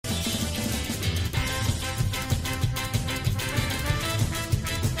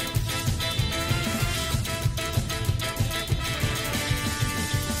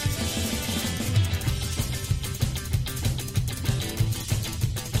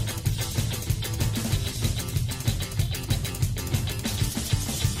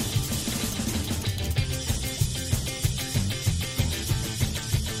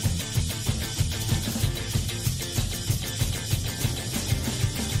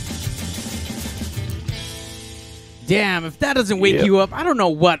Damn, if that doesn't wake you up, I don't know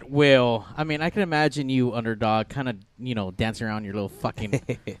what will. I mean, I can imagine you, underdog, kind of, dancing around your little fucking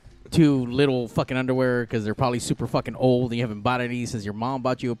 2 little fucking underwear because they're probably super fucking old and you haven't bought any since your mom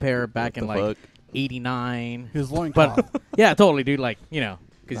bought you a pair back in like 89. His loincloth. But yeah, totally, dude. Like, because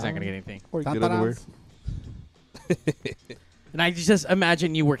he's not going to get anything. Or good underwear. And I just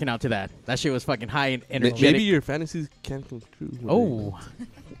imagine you working out to that. That shit was fucking high and energetic. Maybe your fantasies can come true. Oh.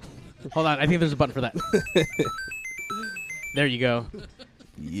 Hold on. I think there's a button for that. There you go.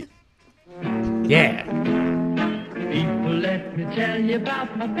 Yeah. Yeah. People, let me tell you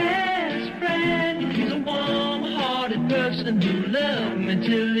about my best friend. He's a warm-hearted person who loved me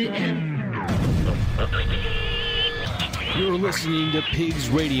till the end. You're listening to Pigs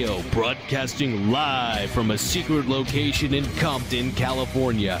Radio, broadcasting live from a secret location in Compton,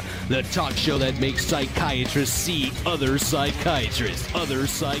 California. The talk show that makes psychiatrists see other psychiatrists, other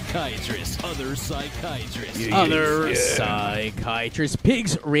psychiatrists, other psychiatrists. Other psychiatrists.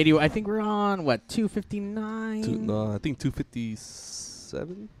 Pigs Radio. I think we're on, 259? No, I think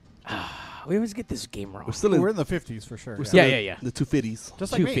 257. We always get this game wrong. We're still We're in the 50s for sure. we're still Yeah. in the 250s.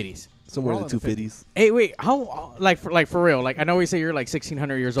 Just like me. 250s. Somewhere in We're the all in the 250s. Hey, wait. How, for real? Like, I know we say you're like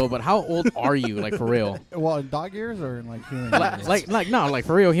 1,600 years old, but how old are you, like, for real? Well, in dog years or in like human years? like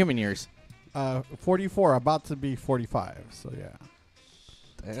for real human years. 44, about to be 45. So yeah.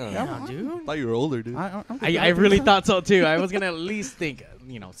 Damn. Yeah, Dude. I thought you were older, dude. I really thought so, too. I was going to at least think,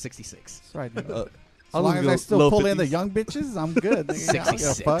 66. That's right. Dude. I As long as I was still low pull in the 50s. young bitches, I'm good. Nigga. I don't give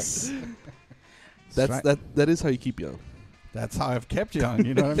a fuck. 66. That's right. that is how you keep young. That's how I've kept young.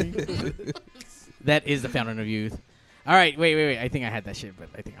 You know what I mean? That is the fountain of youth. All right, wait. I think I had that shit, but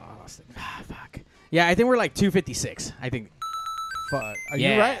I think I lost it. Fuck. Yeah, I think we're like 256. I think. Fuck. Are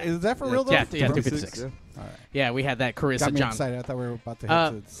Yeah. you right? Is that for real though? Yeah, 256. Yeah. All right. Yeah, we had that Carissa Got me John. excited. I thought we were about to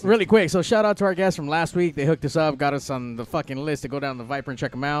hit it. Really quick, so shout out to our guests from last week. They hooked us up, got us on the fucking list to go down to Viper and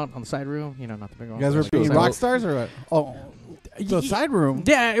check them out on the side room. Not the big one. You guys were Like, being side rock room. stars or what? Oh, the side room.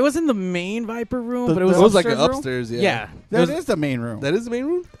 Yeah, it wasn't the main Viper room, The- but it was. It was like an Upstairs room? upstairs. Yeah. Yeah. That is the main room. That is the main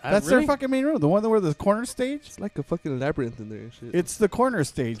room. That's really? their fucking main room. The one where the corner stage. It's like a fucking labyrinth in there and shit. It's the corner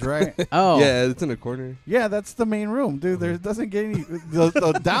stage, right? Oh. Yeah, it's in a corner. Yeah, that's the main room, dude. There doesn't get any.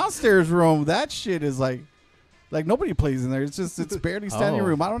 The downstairs room, that shit is like nobody plays in there. It's barely standing Oh.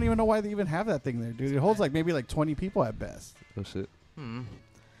 room. I don't even know why they even have that thing there, dude. It holds like maybe like 20 people at best. Oh shit.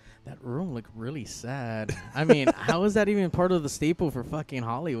 That room looked really sad. I mean, how is that even part of the staple for fucking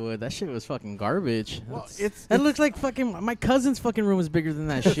Hollywood? That shit was fucking garbage. Well, That looked like fucking my cousin's fucking room was bigger than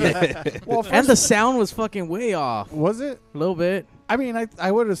that shit. well, And the sound was fucking way off. was it? A little bit. I mean,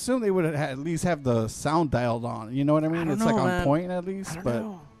 I would assume they would at least have the sound dialed on. You know what I mean? don't It's like know, on man. point at least. I don't But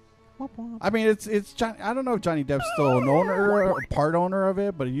know. I mean, it's Johnny. I don't know if Johnny Depp's still an owner or part owner of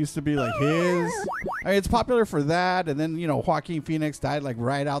it, but it used to be like his. I mean, it's popular for that, and then Joaquin Phoenix died like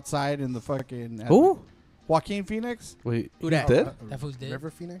right outside in the fucking. Who? Joaquin Phoenix? Wait, Who he's that? dead? That fool's dead.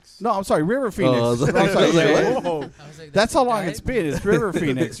 River Phoenix? No, I'm sorry, River Phoenix. I was I'm like- sorry, I was like, yeah. what? I was like, That's how long died? it's been. It's River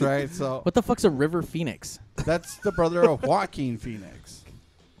Phoenix, right? So What the fuck's a River Phoenix? that's the brother of Joaquin Phoenix.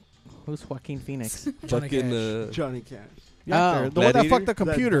 Who's Joaquin Phoenix? Johnny Fucking Cash. Johnny Cash. Yeah, Oh. there. The one that Gladiator? fucked the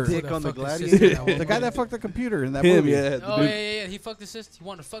computer. Dick Who on the fucked his Gladiator. sister at one The guy point. that fucked the computer in that him. movie. Yeah. Oh the dude. yeah. He fucked his sister. He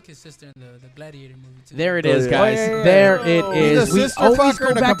wanted to fuck his sister in the Gladiator movie too. There it Oh, is, yeah. guys. Oh, yeah, yeah, There yeah. it He's is. a We sister always fucker go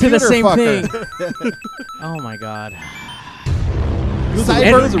and a back to the computer same fucker. thing. Oh my god.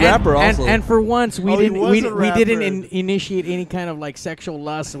 He was a rapper also. And for once, we Oh, he didn't was we, a we didn't rapper. initiate any kind of like sexual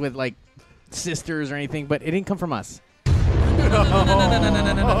lust with like sisters or anything, but it didn't come from us.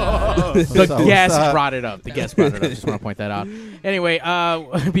 The So guest sad. brought it up. The guest brought it up. Just want to point that out. Anyway,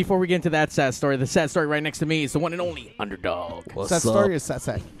 before we get into that sad story, the sad story right next to me is the one and only Underdog. What's Sad up? story is sad.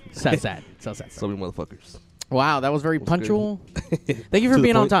 Sad. So sad. So many motherfuckers. Wow, that was very What's good? punctual. Thank you for To the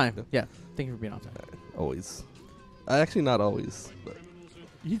being on point. time. Yeah, thank you for being on time. Always. Actually, not always. But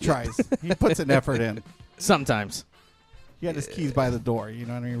He tries. He puts an effort in. Sometimes. He had his keys by the door. You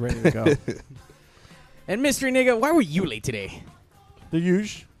know what I mean? Ready to go. And mystery nigga, why were you late today? The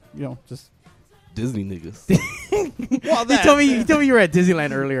huge, just. Disney niggas. Well, You told me you were at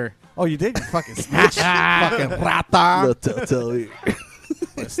Disneyland earlier. Oh, you did? You fucking snitch. Fucking rata. No, tell me.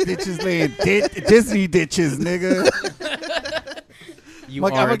 Stitches laying Disney ditches, nigga. You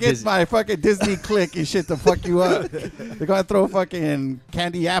Look, I'm are gonna get Disney. my fucking Disney click and shit to fuck you up. They're gonna throw fucking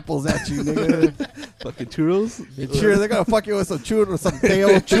candy apples at you, nigga. Fucking churros. Sure, they're gonna fuck you with some churros, some Dale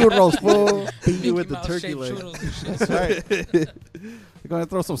churros, fool. Beat you with the Mickey Mouse turkey shaped leg. churros and shit. That's right. They're gonna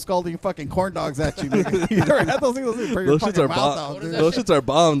throw some scalding fucking corn dogs at you. Nigga. You never had those things? Those Those shits are mouth bomb. out, What is dude. that Those shit? shits are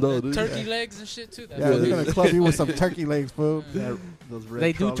bomb though, dude. Turkey legs and shit too. Yeah, they're gonna club you with some turkey legs, fool. That- those red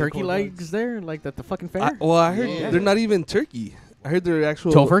They do trolley turkey corn legs dogs. there, like at the fucking fair. I heard Yeah. they're not even turkey. I heard they're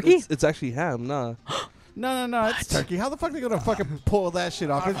actual. Tofurkey? It's actually ham. Nah, No, it's turkey. How the fuck they gonna fucking pull that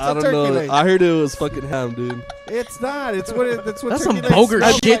shit off? It's I a don't turkey know. leg. I heard it was fucking ham, dude. It's not. It's what. That's what. That's turkey some legs bogus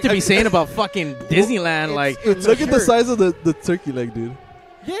smell shit like. to be saying about fucking Disneyland. Like, It's Look a at the shirt. size of the turkey leg, dude.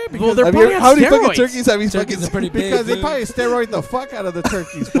 Yeah, well, because, they're Have probably you, on how many fucking steroids. turkeys have you Turkeys fucking? are pretty big. because they dude. probably steroid the fuck out of the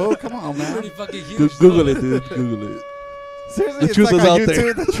turkeys, fool. Come on, man. Pretty fucking huge. Google though. it, dude. Google it. Seriously, The it's truth like is on out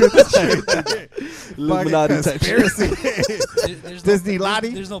there. YouTube. The truth is out there. Illuminati Fucking type shit. conspiracy. There's Disney no, Lottie?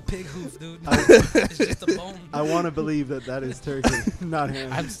 There's no pig hoof, dude. It's just a bone. I want to believe that is turkey, not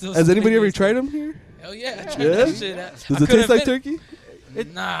ham. I'm still Has anybody ever convinced. tried them here? Hell yeah, I tried Yeah? that shit. Does it taste like turkey?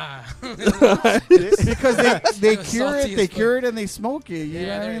 Nah. Because they It's cure salty it, they as cure it, and they smoke it. You Yeah, know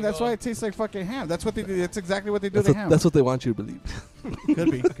what I there mean? you That's go. why it tastes like fucking ham. That's what they do. That's exactly what they do That's to what, ham. that's what they want you to believe.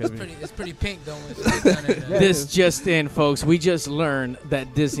 Could be. Could be. It's pretty pink though. When it's done it, Yeah. This just in, folks. We just learned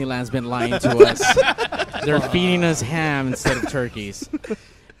that Disneyland's been lying to us. They're feeding us ham instead of turkeys.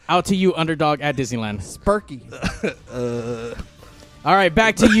 Out to you, underdog at Disneyland. Spurky. All right,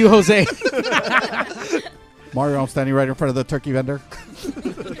 back to you, Jose. Mario, I'm standing right in front of the turkey vendor.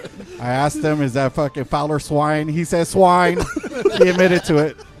 I asked him, "Is that fucking Fowler swine?" He says swine. He admitted to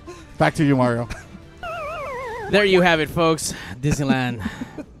it. Back to you, Mario. There you have it, folks. Disneyland.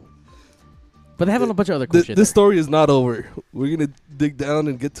 But they have a bunch of other cool shit. This story is not over. We're gonna dig down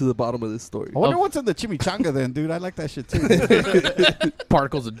and get to the bottom of this story. I wonder Oh. what's in the chimichanga then, dude. I like that shit too. there.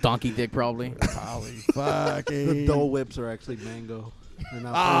 Particles of donkey dick, probably. Holy fucking. The Dole Whips are actually mango. They're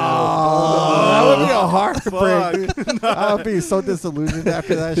not Oh, that would be a heartbreak, Fuck. dude. I would be so disillusioned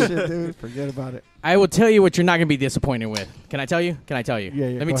after that shit, dude. Forget about it. I will tell you what you're not going to be disappointed with. Can I tell you? Can I tell you? Yeah,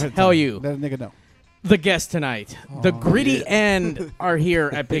 yeah. Let me go ahead, tell Tom. you. Let a nigga know. The guests tonight, the gritty end, are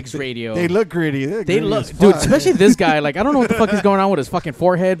here at Pigs Radio. They look gritty. They're They gritty look, as dude, fuck. especially this guy. Like, I don't know what the fuck is going on with his fucking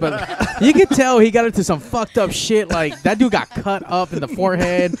forehead, but you can tell he got into some fucked up shit. Like, that dude got cut up in the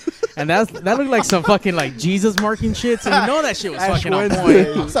forehead, and that looked like some fucking, like, Jesus marking shit. So you know that shit was Ash fucking on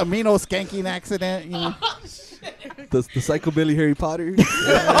Wednesday. point. Some mean old skanking accident. You know? The psychobilly Harry Potter.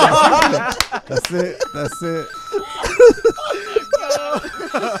 That's it. That's it.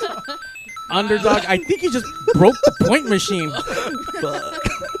 Underdog, I think you just broke the point machine.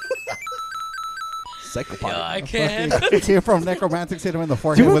 Psychopath. I can't. It came from Necromantics, hit him in the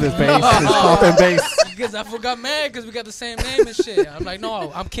forehead with his bass, his coffin bass. Because I forgot mad because we got the same name and shit. I'm like,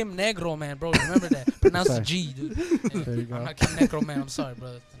 no, I'm Kim Negro, man, bro. Remember that. Pronounce the Sorry. G, dude. There you I'm go. not Kim Negro, man. I'm sorry,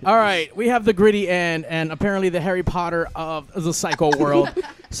 brother. All right, we have the gritty end and apparently the Harry Potter of the psycho world.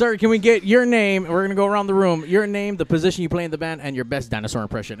 Sir, can we get your name? We're going to go around the room. Your name, the position you play in the band, and your best dinosaur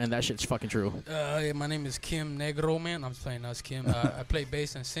impression. And that shit's fucking true. Yeah, my name is Kim Negro, man. I'm just playing as Kim. I play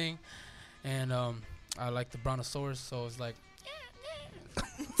bass and sing. And I like the brontosaurus, so it's like,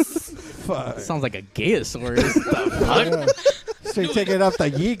 Fuck. Sounds like a gayosaurus. The fuck? Yeah. Straight taking up the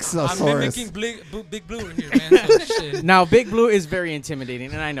I'm Yeeksosaurus. mimicking Big Blue in here, man. So shit. Now, Big Blue is very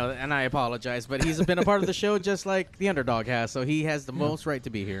intimidating, and I know that, and I apologize, but he's been a part of the show just like the underdog has, so he has the most right to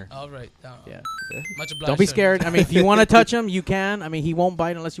be here. All right. Yeah. Much obliged. Don't be sir. scared. I mean, if you want to touch him, you can. I mean, he won't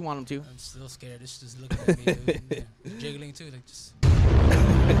bite unless you want him to. I'm still scared. It's just looking at me, dude. Yeah. He's jiggling too. Like just.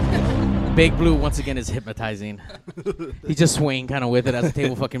 Big Blue, once again, is hypnotizing. He's just swaying kind of with it as the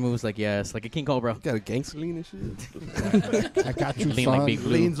table fucking moves like, yes, like a king cobra. Got a gangster lean and shit. I got you, Lean son. like Big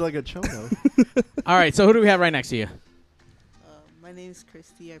Blue. Leans like a chono. All right, so who do we have right next to you? My name is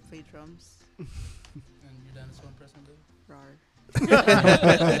Christy. I play drums. And you're done this one person, dude.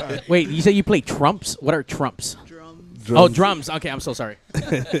 Rar. Wait, you say you play trumps? What are trumps? Drums. Oh, drums. Okay, I'm so sorry. I'm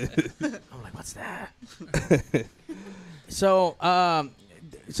like, what's that?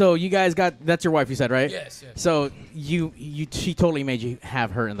 So you guys got, that's your wife, you said, right? Yes, yes. So she totally made you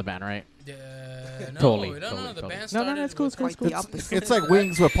have her in the band, right? No, Totally, no, totally, the totally. band No, started. no, it's cool, with- it's cool, Quite the it's cool. opposite. It's like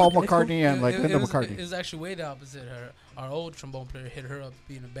Wings with Paul McCartney and like It Linda was- McCartney. It was actually way the opposite. Our old trombone player hit her up to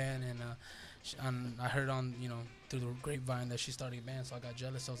be in a band, and I heard on through the grapevine that she started a band, so I got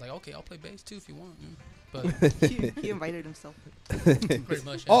jealous. So I was like, okay, I'll play bass too if you want. But he invited himself. pretty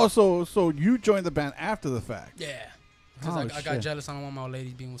much. Yeah. Oh, so you joined the band after the fact? Yeah. Because Oh, I got shit. jealous. I don't want my old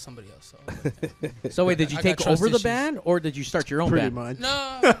lady being with somebody else. So. So wait, did you I got take trust over the issues. band, or did you start your own Pretty band? much.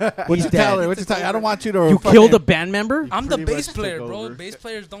 No, What you He's tell dead. her? What you tell her? I don't want you to. You fucking- killed a band member? I'm the pretty bass much player, took bro. over. Bass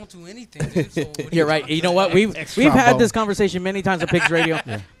players don't do anything, dude. So what are You're right. You know what? We've Extra had trombone. this conversation many times on Pigs Radio.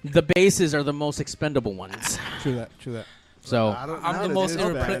 The basses are the most expendable ones. True that. True that. So I'm the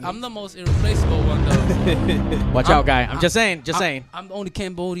most irreplaceable one though. watch out, guy. I'm just saying. Just saying. I'm the only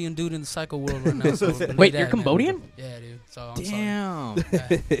Cambodian dude in the psycho world right now. So believe Wait, that, you're man. Cambodian? Yeah, dude. So I'm Damn.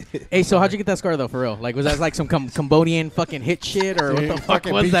 sorry. Hey, so how'd you get that scar though? For real? Like, was that like some Cambodian fucking hit shit, or what the fuck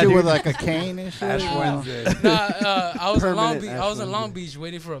Fucking was beat that? you dude? with like a cane and shit. Ash Wow. Wednesday. I was in Long Permanent Beach. Ash I was in Long Wednesday. Beach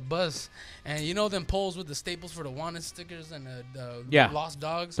waiting for a bus, and you know them poles with the staples for the wanted stickers and the Yeah. lost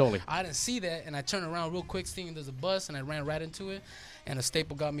dogs. Totally. I didn't see that, and I turned around real quick, thinking there's a bus, and I ran right into it, and a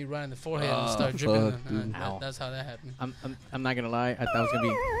staple got me right in the forehead and started dripping. fuck, and dude. Ow. that's how that happened. I'm not gonna lie. I thought it was gonna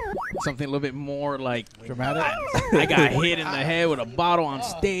be something a little bit more like Dramatic. I got hit in the head with a bottle on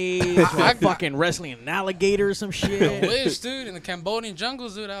stage. I fucking wrestling an alligator or some I shit. wish, dude, in the Cambodian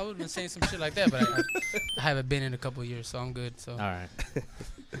jungles, dude, I would have been saying some shit like that, but I haven't been in a couple of years, so I'm good. So All right.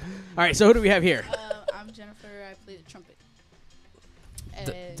 All right. So who do we have here? I'm Jennifer. I play the trumpet.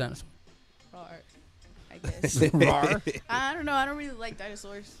 dinosaur. Rawr, I guess. Rar. I don't know. I don't really like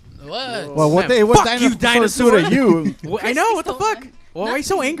dinosaurs. What? Well, what Man, what fuck you, dinosaur dinosaur. to you? Well, I know. What the Christy fuck? stole Well, why are you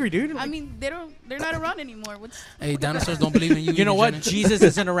so angry, dude? I mean, they're not around anymore. What's Hey, dinosaurs don't believe in you. You know either, what? Jenny. Jesus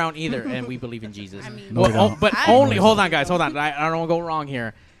isn't around either, and we believe in Jesus. I mean, No, Well, we don't. but I- only. Hold on, guys. Hold on. I don't want to go wrong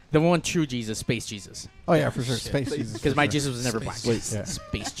here. The one true Jesus, space Jesus, Oh yeah, for sure. Space Jesus. because for my sure. Jesus was never Space black. Jesus. Yeah.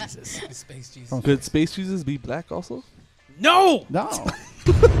 Space Jesus. Space Jesus. Could Space Jesus be black also? No. No.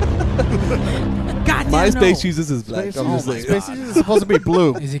 God My damn, Space no. Jesus is black. Space I'm just Jesus. saying. Space Jesus is supposed to be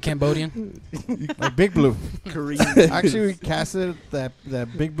blue, Is he Cambodian? like Big Blue. Korean. Actually, we casted that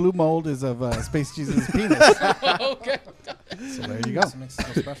Big Blue mold is of Space Jesus' penis. Okay. So there you go. That makes it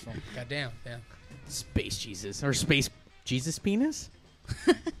so special. Goddamn. Yeah. Space Jesus or Space Jesus penis?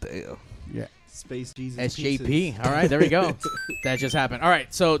 Damn. Yeah. Space Jesus. SJP. pieces. All right, there we go. That just happened. All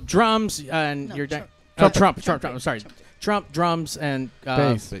right, so drums and No, you're Trump. Trump. Trumpet. I'm sorry. Trump, drums, and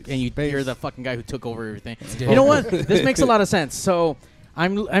Bass. and you're Bass. the fucking guy who took over everything. Yeah. You know what? This makes a lot of sense. So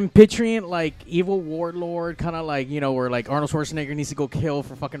I'm picturing like evil warlord, kind of like, you know, where like Arnold Schwarzenegger needs to go kill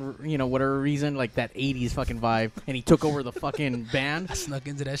for fucking, you know, whatever reason, like that 80s fucking vibe, and he took over the fucking band. I snuck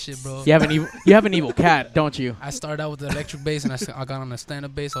into that shit, bro. You have an evil cat, don't you? I started out with the electric bass, and I got on a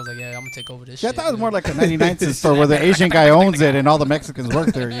stand-up bass. I was like, yeah, I'm gonna take over this Yeah, I shit. thought it was more like a 99 cent store where the Asian guy owns it and all the Mexicans work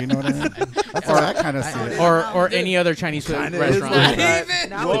there. You know what I mean? That's how I kind of see it. Or any other Chinese food Kinda is restaurant. like Not that.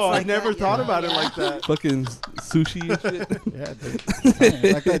 even. Whoa, I like never that, thought yeah. about it like that. Fucking sushi and shit. Yeah, dude.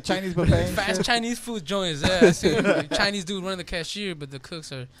 Like that Chinese buffet. and Fast shit. Chinese food joints. Yeah, I see a Chinese dude running the cashier, but the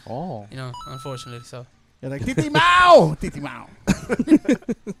cooks are, Oh. you know, unfortunately. So You're like, Titi Mao! Titi Mao.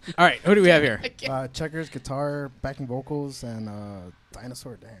 All right, who do we have here? Checkers, guitar, backing vocals, and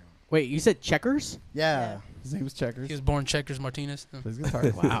dinosaur. Damn. Wait, you said checkers? Yeah. His name was Checkers. he was born Checkers Martinez. His guitar.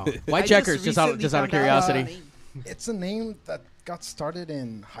 Wow. Why I checkers? Just out recently of found out curiosity. about the name. It's a name that got started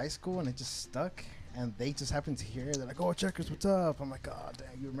in high school and it just stuck. And they just happened to hear it. They're like, "Oh, Checkers, what's up?" I'm like, "God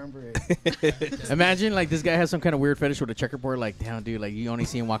damn, you remember it." Imagine like this guy has some kind of weird fetish with a checkerboard. Like, damn, dude, like you only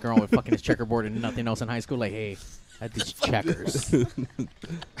see him walking around with fucking his checkerboard and nothing else in high school. Like, hey, I did checkers.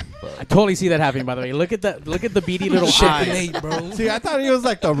 I totally see that happening. By the way, look at the beady little eyes. Checkmate, bro. See, I thought he was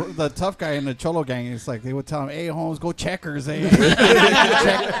like the tough guy in the Cholo gang. It's like they would tell him, "Hey, Holmes, go Checkers, eh?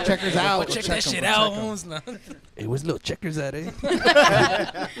 Checkers out. Check Go that check shit 'em, out, check 'em." Holmes. No. It was little checkers at it.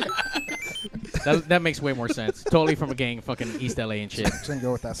 That makes way more sense. Totally from a gang, fucking East LA and shit. Just gonna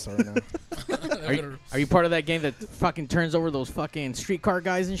go with that story now. Are you part of that gang that fucking turns over those fucking streetcar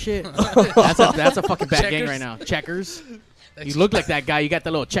guys and shit? That's a fucking bad gang Checkers? right now. Checkers. You look like that guy. You got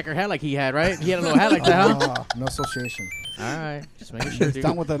the little checker hat like he had, right? He had a little hat like that, huh? No association. All right, just making sure, dude.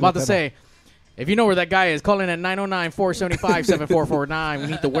 Down with that About to little say, if you know where that guy is, call in at 909-475-7449. We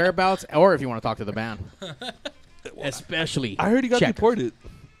need the whereabouts, or if you want to talk to the band. Especially I heard he got checkers. deported.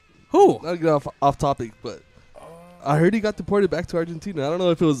 Who? Not to get off topic, but I heard he got deported back to Argentina. I don't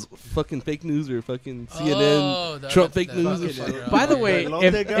know if it was fucking fake news or fucking CNN, Trump fake news. Or shit. By the way, Lotte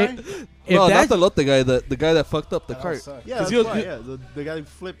if guy? No, that not the Lotte guy. The guy that fucked up the That cart. sucks. Yeah, 'Cause that's he why, was- yeah. The guy who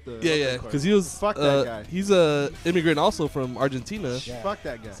flipped the. Yeah, yeah. Because he was. Fuck that guy. He's a immigrant also from Argentina. Yeah. Fuck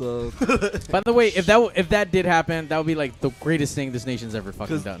that guy. So by the way, if that did happen, that would be like the greatest thing this nation's ever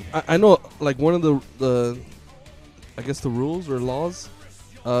fucking 'cause done. I know, like one of the I guess the rules or laws.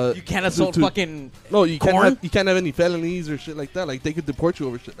 You can't assault fucking No, you corn? can't have any felonies or shit like that. Like they could deport you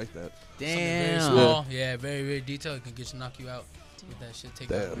over shit like that. Very damn. small. Yeah, very, very detailed. It can knock you out. Get that shit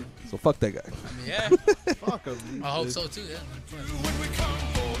taken out. Damn. So fuck that guy. I mean, yeah. Fuck 'em. I hope so too. Yeah.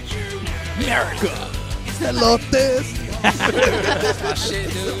 America. Elotes. That's my shit,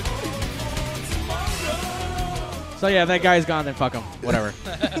 dude. So yeah, if that guy's gone, then fuck him. Whatever.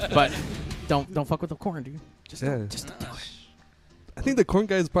 But don't fuck with the corn, dude. Just Yeah. just don't do it. I think the corn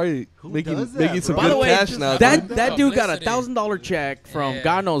guy is probably making does that, making some bro? By the good way, cash now. that dude. that dude got a Publicity. $1,000 check from Yeah.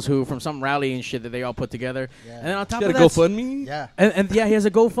 God knows who, from some rally and shit that they all put together. Yeah. And then on top You of got a that, GoFundMe? Yeah. and yeah, he has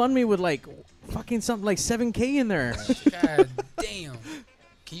a GoFundMe with like fucking something like $7K in there. God damn.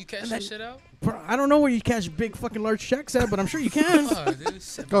 Can you cash that shit out? Bro, I don't know where you cash big fucking large checks at, but I'm sure you can. Oh, dude.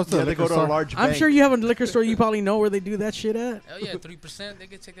 Go to the Yeah, they liquor go to a store. large I'm bank. sure you have a liquor store. You probably know where they do that shit at. Hell yeah, 3%. They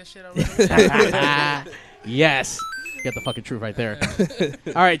could take that shit out right away. Yes. You got the fucking truth right there.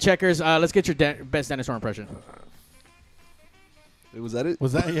 All right, checkers. Let's get your best dinosaur impression. Was that it?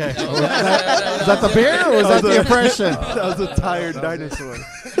 Was that yeah? That Was that the beer or was that the impression? That was a tired dinosaur.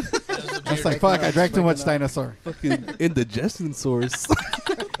 It's like fuck. I drank too much dinosaur. Fucking indigestion source.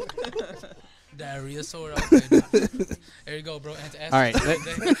 Diarrhea sore. Okay, dude. There you go, bro. All right.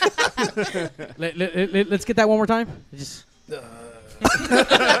 Let's get that one more time. Just.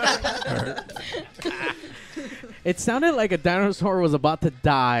 It sounded like a dinosaur was about to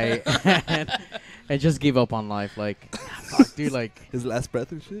die and just gave up on life. Like, fuck, dude. Like His last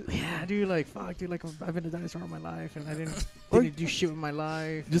breath and shit. yeah, dude. Like, fuck, dude. Like, I've been a dinosaur all my life, and I didn't do shit with my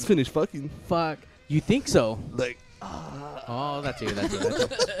life. Just finished fucking. Fuck. You think so? Like, Oh, that's you. That's you.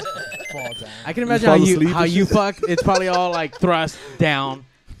 Fall down. I can imagine fall how asleep and you shit? fuck. It's probably all like thrust down.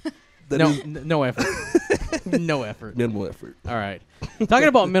 that No, is no effort. No effort. minimal effort. All right. Talking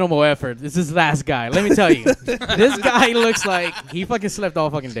about minimal effort, this is last guy. Let me tell you, this guy looks like he fucking slept all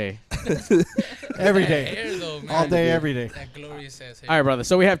fucking day. Every That day, hair, though, man. all day, every day. That glorious ass hair. All right, brother.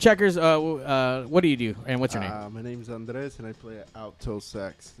 So we have checkers. What do you do, and what's your name? My name's Andres, and I play alto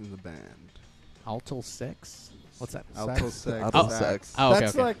sax in the band. Alto sex. What's that? Alto sax. Alto sax. Oh, okay,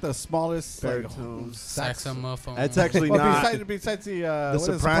 That's okay. like the smallest like, Baritone. Saxophone. It's actually Well, not besides the, the what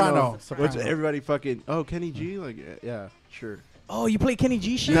is soprano, soprano. which everybody fucking. Oh, Kenny G, like yeah, sure. Oh, you play Kenny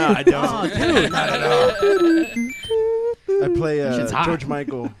G shit? No, I don't. Oh, dude. Not at all. I play Shit's hot. George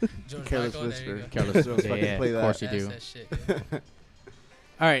Michael, George Careless Michael, there you Whisper. go. Careless So I Whisper, fucking yeah, play of course that. you do. That's that shit.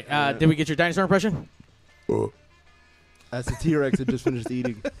 All right. Did we get your dinosaur impression? That's a T-Rex that just finished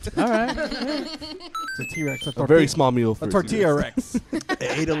eating. All right. It's a T-Rex. A very small meal for A tortilla T-Rex. Rex.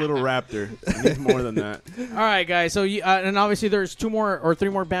 It ate a little raptor. It needs more than that. All right, guys. So, and obviously, there's 2 more or 3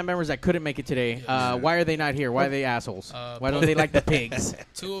 more band members that couldn't make it today. Why are they not here? Why are they assholes? Why don't they like the pigs?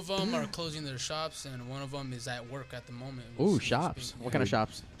 2 of them are closing their shops, and one of them is at work at the moment. Ooh, shops. What kind of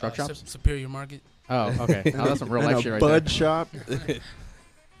shops? Drug shops? Superior Market. Oh, okay. Oh, that's some real And life a shit right bud there. shop.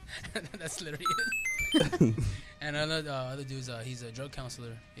 That's literally it. And other dude's he's a drug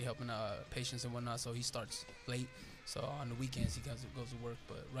counselor. He helping patients and whatnot. So he starts late. So on the weekends he goes to work.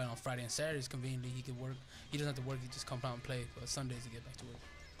 But right on Friday and Saturdays, conveniently he can work. He doesn't have to work. He just come out and play. But Sundays he get back to work.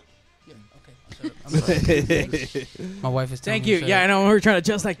 Yeah. Okay. I'll shut up. I'm sorry. My wife is. Thank telling me you. to shut Yeah, I up. know. We were trying to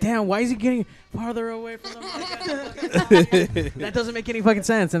just like, damn, why is he getting farther away from the mic? That doesn't make any fucking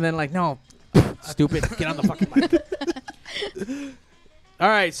sense. And then like, no, stupid, get on the fucking mic. All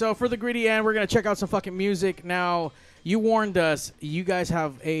right, so for the gritty end, we're gonna check out some fucking music. Now, you warned us. You guys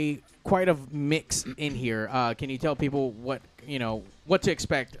have quite a mix in here. Can you tell people what to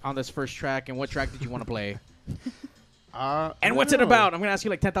expect on this first track, and what track did you want to play? And what's it about? I'm gonna ask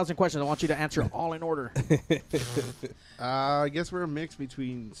you like 10,000 questions. I want you to answer all in order. I guess we're a mix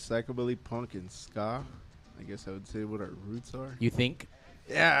between psychobilly punk and ska. I guess I would say what our roots are. You think?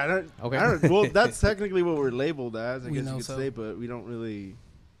 Yeah, I don't. Okay. I don't, well, that's technically what we're labeled as. I We guess know you could so. say, but we don't really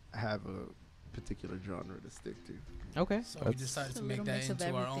have a particular genre to stick to. Okay. So we decided to a make little that mix of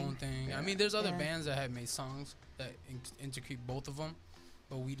into our everything. own thing. I mean, there's other Yeah. bands that have made songs that integrate both of them,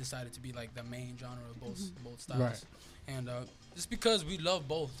 but we decided to be like the main genre of both styles. Right. And just because we love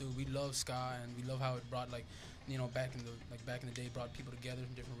both, dude, we love ska and we love how it brought back in the day, brought people together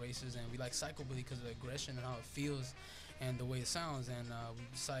from different races, and we like psychobilly because of the aggression and how it feels and the way it sounds. And we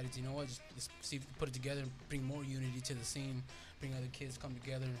decided, you know what, just see if we can put it together and bring more unity to the scene, bring other kids come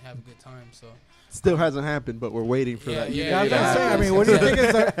together and have a good time. So. Still hasn't happened, but we're waiting for that. Yeah, Yeah, I was yeah. gonna say. I mean, what do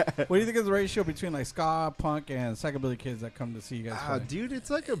you think is the ratio between like ska, punk, and psychobilly kids that come to see you guys play? Dude, it's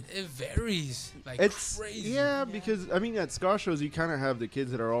like a. It varies like It's crazy. yeah, because I mean at ska shows you kind of have the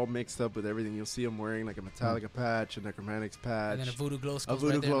kids that are all mixed up with everything. You'll see them wearing like a Metallica patch, a Necromantics patch, And then a Voodoo Glow a Skulls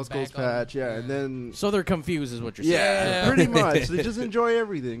Voodoo right there in Glow the Skulls back of 'em. patch, yeah, and then So they're confused, is what you're saying. yeah, pretty much. They just enjoy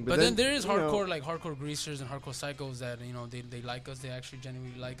everything. But then there is you know, hardcore greasers and hardcore psychos that they like us. They actually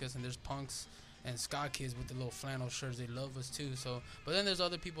genuinely like us. And there's punks And ska kids with the little flannel shirts, they love us too. So, but then there's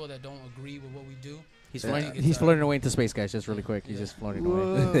other people that don't agree with what we do. He's floating away into space, guys. Just really quick. He's just floating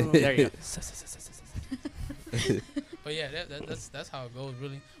away. There you go. But yeah, that's how it goes.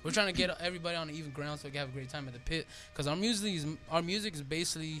 Really, we're trying to get everybody on the even ground so we can have a great time at the pit. Because our music is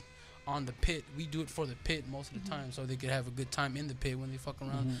basically on the pit. We do it for the pit most of the time, so they could have a good time in the pit when they fuck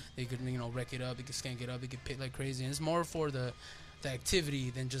around. They could wreck it up. They could skank it up. They could pit like crazy. And it's more for the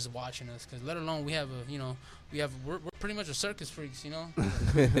activity than just watching us. Because let alone we're pretty much a circus freaks,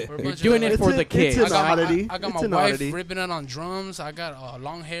 We're a bunch doing it for the kids. It's an oddity. I got my wife ripping it on drums. I got a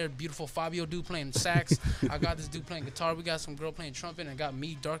long-haired, beautiful Fabio dude playing sax. I got this dude playing guitar. We got some girl playing trumpet, and I got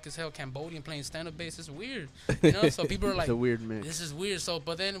me, dark as hell, Cambodian, playing stand-up bass. It's weird, So people are like, it's a weird mix. This is weird. So,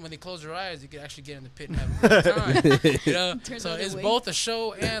 but then when they close their eyes, you can actually get in the pit and have a good time, So it's both a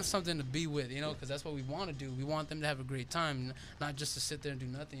show and something to be with, Because that's what we want to do. We want them to have a great time, not just to sit there and do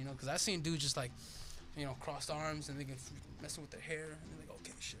nothing, Because I seen dudes just like, crossed arms and they can messing with their hair. And they're like,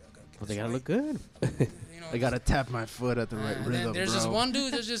 okay, shit, I gotta get They gotta look good. I gotta tap my foot at the right rhythm. There's just one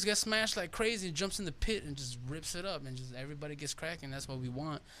dude that just gets smashed like crazy and jumps in the pit and just rips it up and just everybody gets cracking. That's what we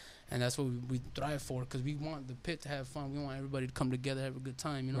want. And that's what we thrive for, because we want the pit to have fun. We want everybody to come together, have a good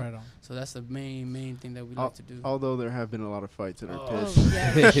time, Right on. So that's the main thing that we like to do. Although there have been a lot of fights in our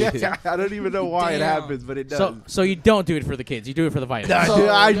pit. Yeah. I don't even know why it happens, but it does. So you don't do it for the kids. You do it for the violence.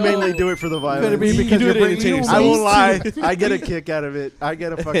 I mainly do it for the violence. Because you're bringing I won't lie. I get a kick out of it. I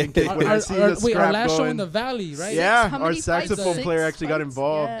get a fucking kick when I see the scrap our last show in going. the Valley, right? Yeah, How our many fights? saxophone 6 player actually got fights?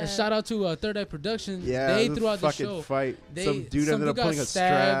 involved. Yeah. And shout out to Third Eye Productions. Yeah, They it was threw out the fucking show. fight. They- Some dude some ended up dude got pulling a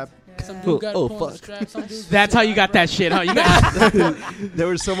stabbed. strap. Some dude got pulling fuck. the strap. Some dude That's how you got that shit, huh? You got There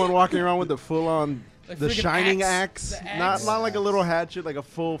was someone walking around with the full-on, Like the freaking shining axe. axe. The Not axe. like a little hatchet, like a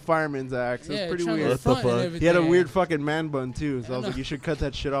full fireman's axe. It was pretty trying to weird. front and fuck? everything. He had a weird fucking man bun too, so I was like, you should cut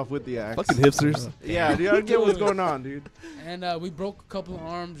that shit off with the axe. Fucking hipsters. Yeah, dude, I don't get what's going on, dude. And we broke a couple of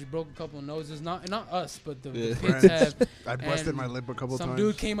arms. We broke a couple of noses. Not us, but the Yeah. pits have. I busted And my lip a couple Some times.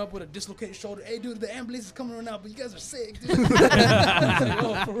 dude came up with a dislocated shoulder. Hey, dude, the ambulance is coming right now, but you guys are sick, dude. I was like,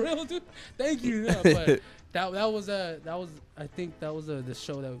 oh, for real, dude? Thank you. No, but that was I think that was the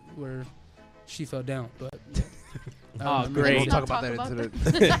show that where she fell down. But Oh, We great. don't talk about that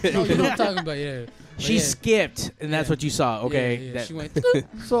incident. no, you know what I'm talking about, yeah. But She yeah. skipped, and that's Yeah. what you saw. Okay. Yeah, That- she went.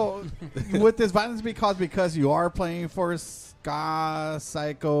 So, would this violence be caused because you are playing for ska,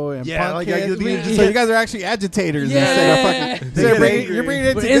 psycho, and Yeah, punk like, kids? I could be- So you guys are actually agitators Yeah. instead of fucking. So you're bringing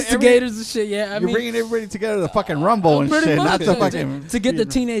it We're to instigators and shit. Yeah, I You're mean, bringing everybody together to fucking rumble and pretty shit, much, not to yeah, fucking to get the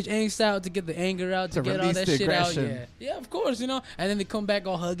teenage angst out, to get the anger out, to To get all release that the shit out. aggression. Yeah, of course, And then they come back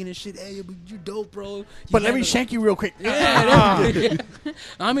all hugging and shit. Hey, you dope, bro. You But let me handle- shank you real quick. Yeah,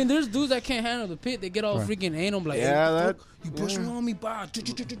 I mean, there's dudes that can't handle the pit. They get all freaking anal, like, Yeah, hey, that- fuck, you pushing on me, bah. All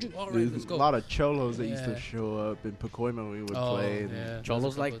right, let's There's go. a lot of cholos that used Yeah. to show up in Pacoima when we would Oh, play. and- yeah.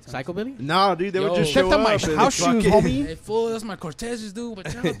 Cholos like Psycho Billy? No, dude, they would Yo. just Check show out my up and house shoes, fucking- homie. Hey, fool, that's my Cortezes, dude.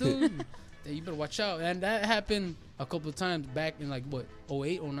 Watch out, dude. Yeah, you better watch out. And that happened a couple of times back in, like, what,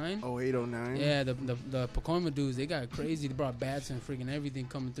 08, 09? 08, 09. Yeah, the Pacoima dudes, they got crazy. They brought bats and freaking everything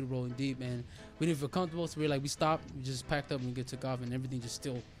coming through Rolling Deep, and we didn't feel comfortable, so we were like, we stopped, we just packed up and we took off, and everything just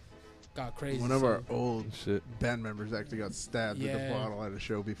still got crazy. One of So our old Shit. band members actually got stabbed with a Yeah. bottle at a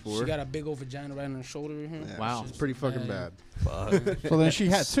show before. she got a big old vagina right on her shoulder. Here. Yeah, Wow. it's pretty fucking bad. So then she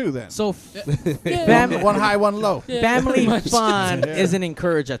had two then. So Yeah. Fam- One high, one low. Yeah, family pretty much. fun Yeah. isn't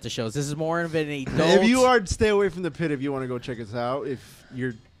encouraged at the shows. This is more of an adult. If you are, stay away from the pit if you want to go check us out. If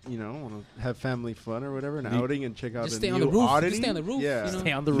you're, want to have family fun or whatever, an outing and check out Just a stay new on the roof. Just oddity. stay on the roof, Yeah. you know?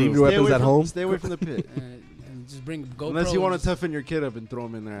 stay on the Leave roof. your Stay weapons away at from- home. Stay away from the pit. And just bring GoPros. Unless you want to toughen your kid up and throw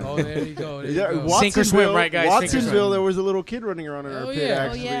him in there. Oh, there you go. There you Yeah, go. Sink or swim, Watsonville- right, guys? Sink or swim. Watsonville, there was a little kid running around in our Oh, pit, yeah.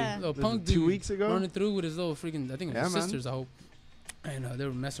 actually. yeah. Little Was punk it 2 dude weeks ago? running through with his little freaking, I think it was Yeah, his man. sisters, I hope. And they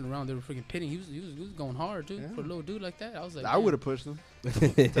were messing around. They were freaking pitting. He was going hard, too, Yeah. for a little dude like that. I was like, I man, would have pushed him. I'm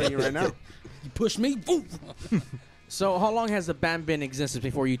telling you right now. You pushed me. Boom. So how long has the band been in existence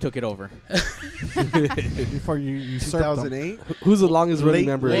before you took it over? Before you usurped them. 2008? Who's the longest running Late,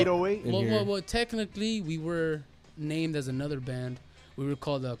 member? late 08? in Well, here? well, technically, we were named as another band. We were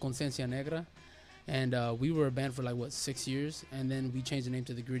called Conciencia Negra. And we were a band for 6 years, and then we changed the name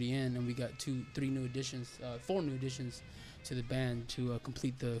to the Gritty End, and we got 4 new additions to the band to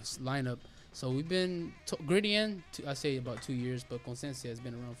complete the lineup. So we've been Gritty End. I say about 2 years, but Consensia has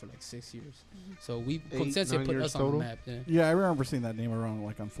been around for like 6 years. So Consensia 9 put years us on total? the map. Yeah. Yeah, I remember seeing that name around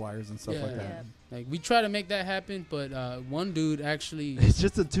like on flyers and stuff like Yeah. that. Like we try to make that happen, but one dude actually. It's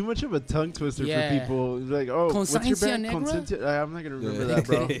just too much of a tongue twister Yeah. for people. Like, oh, what's your Consensia band? Negra? Consensia. I'm not gonna remember Yeah. that,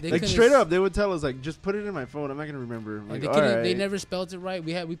 bro. They Like couldn't straight s- up, they would tell us like, just put it in my phone. I'm not gonna remember. I'm Like like, they never spelled it right.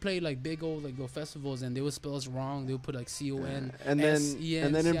 We played like big old like go festivals, and they would spell us wrong. They would put like CON. And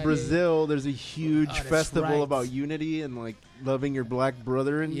then in Brazil, there's a huge Oh, that's festival right. about unity and like loving your black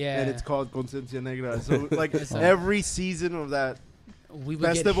brethren. Yeah. And it's called Consciência Negra. So like That's right. every season of that we would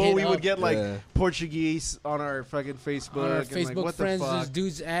festival, get hit we would up get like Yeah. Portuguese on our fucking Facebook. on our and Facebook like, what friends. the fuck? Just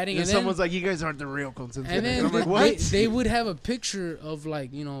dudes adding, And and then someone's like, you guys aren't the real Consciência and Negra. then I'm like, what? they would have a picture of like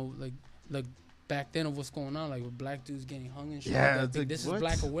like back then of what's going on, like with black dudes getting hung and shit. Yeah, like that. it's like, This what? is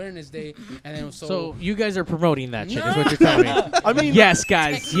Black Awareness Day, and then So you guys are promoting that shit, is No. what you're telling me. I mean, Yes,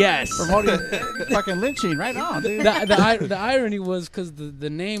 guys, yes. Promoting fucking lynching right on, dude. the irony was because the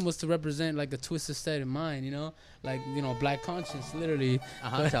name was to represent like a twisted state of mind, like black conscience, literally.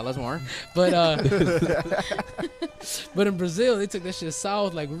 Tell us more. But but in Brazil, they took that shit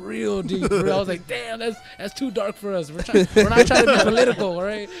south like real deep. I was like, damn, that's too dark for us. We're not trying to be political, all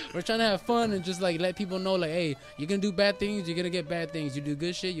right? We're trying to have fun and just like let people know, like, hey, you're gonna do bad things, you're gonna get bad things. You do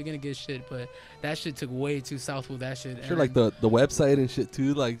good shit, you're gonna get shit. But that shit took way too south with that shit. Sure, like the website and shit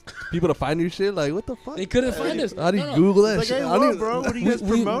too. Like people to find your shit. Like what the fuck? They couldn't find us. How do you No. Google that Like, shit? hey, I don't whoa, even- bro, what are you guys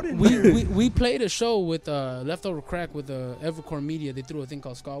promoting? We played a show with Leftover Crack with Evercore Media. They threw a thing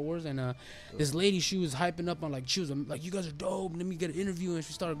called Scar Wars, and this lady, she was hyping up on like, she was like, you guys are dope, let me get an interview. And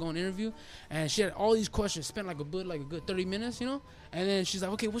she started going to interview, and she had all these questions, spent like a good 30 minutes, and then she's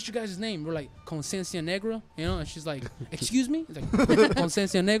like, okay, what's your guys' name? We're like, Consciência Negra, and she's like, excuse me? It's like,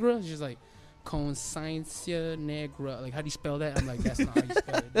 Consciência Negra? She's like, Consciência Negra. Like, how do you spell that? I'm like, that's not how you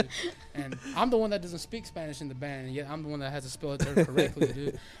spell it, dude. And I'm the one that doesn't speak Spanish in the band, and yet I'm the one that has to spell it there correctly,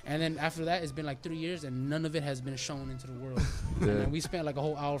 dude. And then after that, it's been like 3 years, and none of it has been shown into the world. Yeah. And then we spent like a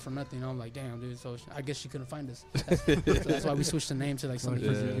whole hour for nothing. I'm like, damn, dude. So I guess she couldn't find us. That's why we switched the name to like something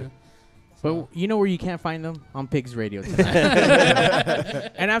easy to do. But you know where you can't find them? On Pigs Radio tonight.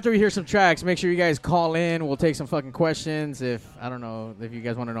 And after we hear some tracks, make sure you guys call in. We'll take some fucking questions. I don't know if you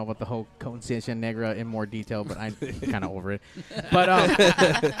guys want to know about the whole Consciência Negra in more detail, but I'm kind of over it.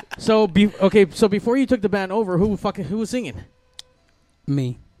 But so before you took the band over, who was singing?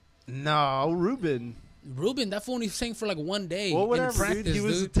 Me. No, Ruben. Ruben, that fool only sang for like one day. Well, in whatever, practice, dude. He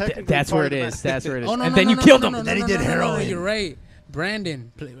was dude. technically That's where part it of is. that. That's where it is. Oh, no, and no, then no, you no, killed no, him. no, And then no, he no, did no, no, heroin. You're right.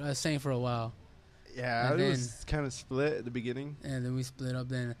 Brandon sang for a while. Yeah, And it was kind of split at the beginning. And then we split up.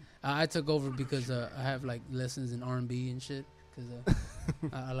 Then I took over because I have like lessons in R&B and shit. Because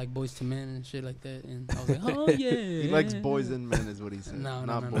I like Boys to Men and shit like that. And I was like, oh yeah. He likes boys and men, is what he said. No,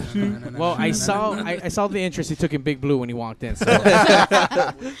 not no, boys. no. Well, I saw the interest he took in Big Blue when he walked in. So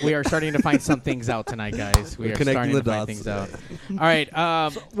we are starting to find some things out tonight, guys. We We're are connecting starting the to find dots. things out. All right.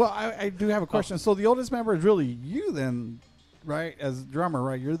 Well, I do have a question. So the oldest member is really you then, right? As drummer,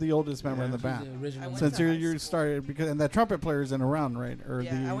 right? You're the oldest member in the The band. original. Since you started, because and that trumpet player isn't around, right? Or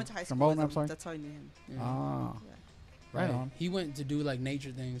Yeah, the I went to high school trombone, with I'm him. sorry. That's how I knew him. Yeah. Ah, right on. He went to do like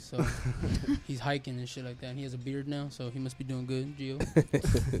nature things, so he's hiking and shit like that. And he has a beard now, so he must be doing good,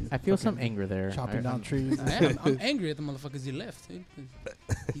 Gio. I feel some anger there. Chopping down trees. I'm angry at the motherfuckers he left, dude.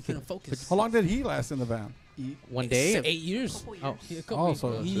 'Cause he couldn't focus. How long did he last in the band? One day. 8 years. Couple Oh. years. Yeah, a couple Oh, years.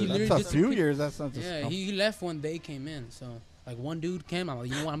 so He literally that's a just- few years. That's not just. Yeah, he left when they came in. So like one dude came, I'm like,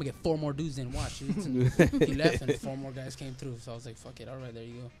 you know what? I'm gonna get 4 more dudes in. Watch. And he left, and 4 more guys came through. So I was like, fuck it. All right, there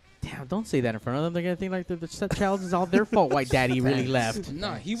you go. Damn, don't say that in front of them. They're gonna think like the child is all their fault. Why daddy really left?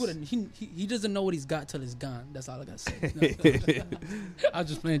 Nah, he wouldn't. He doesn't know what he's got till it's gone. That's all I gotta say. I was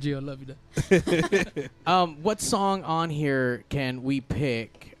just playing Gio. I love you though. What song on here can we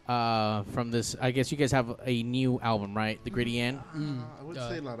pick from this? I guess you guys have a new album, right? The Gritty End. I would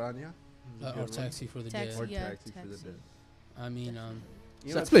say La Araña. Or Taxi for the Taxi. Dead. Or Yeah, Taxi for the Taxi. Dead. I mean,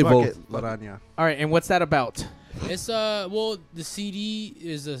 You Let's know, play fuck both. it, La Araña. All right, and what's that about? it's well, the CD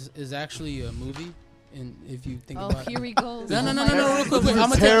is actually a movie, and if you think Oh, about here we go. No, Oh my real quick. This is I'm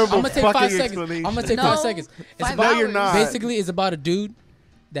gonna terrible take 5 fucking seconds. explanation. I'm gonna take No, 5 seconds. It's 5 about, No, you're not. basically, it's about a dude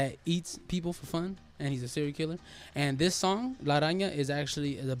that eats people for fun, and he's a serial killer. And this song, La Araña, is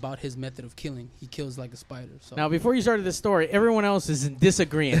about his method of killing. He kills like a spider. So. Now, before you started this story, everyone else is in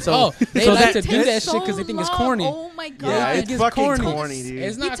disagreement. So, oh, they so like that- to do that so shit because they think it's long. corny. Oh my god. Yeah, it it's gets fucking corny. corny, dude.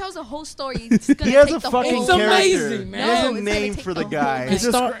 It's He not. tells a whole story. It's gonna He has take a the fucking whole It's character. amazing, man. He has No, a it's name gonna for take the the whole guy. night. It's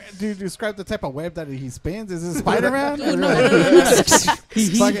start- Do you describe the type of web that he spins? Is it Spider-Man? No, Or- no.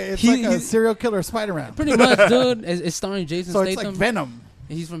 It's like a serial killer Spider-Man. Pretty much, dude. It's starring Jason So it's Statham. like Venom.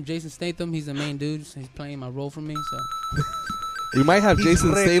 He's from Jason Statham. He's the main dude. So he's playing my role for me. So We might have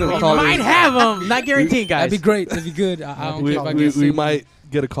Jason Statham You call in. might have him. Not guaranteed, guys. that'd be great. That'd be good. I don't We, care if I we, get we sued. might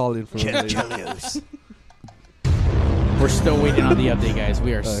get a call in from him later. We're still waiting on the update, guys.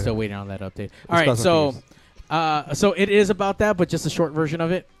 We are All right. still waiting on that update. All Let's right, cross our so so it is about that, but just a short version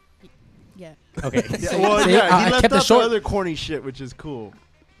of it. Yeah. Okay. Yeah, well, See, yeah, I he left kept it out the short. other corny shit, which is cool.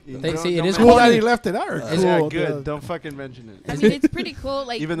 You They don't- see, it don't is mention Cool that corny. he left it out. Or cool Yeah, that- good. Don't fucking mention it. I mean, it's pretty cool,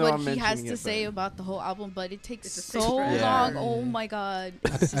 like Even though what I'm he has mentioning to it, say but- about the whole album, but it takes It's a so picture. long. Yeah. Oh my god,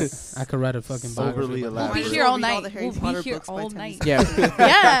 I could write a fucking Overly biography. we'll elaborate. be Might as here well all read all night. the Harry We'll be Potter here books by all the time night. you Yeah.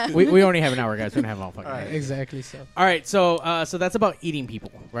 Yeah. we only have an hour, guys. We don't have all fucking. All right. Exactly. So All right, so so that's about eating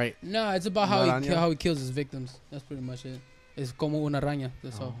people, right? no, it's about how Araña? how he kills his victims. That's pretty much it. It's como una araña.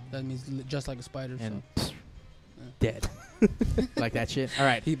 That's all. That means just like a spider. And So dead. Like that shit. All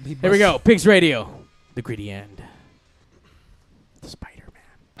right. he Here we go. Pigs Radio. The Greedy End. The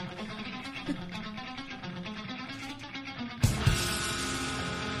Spider-Man.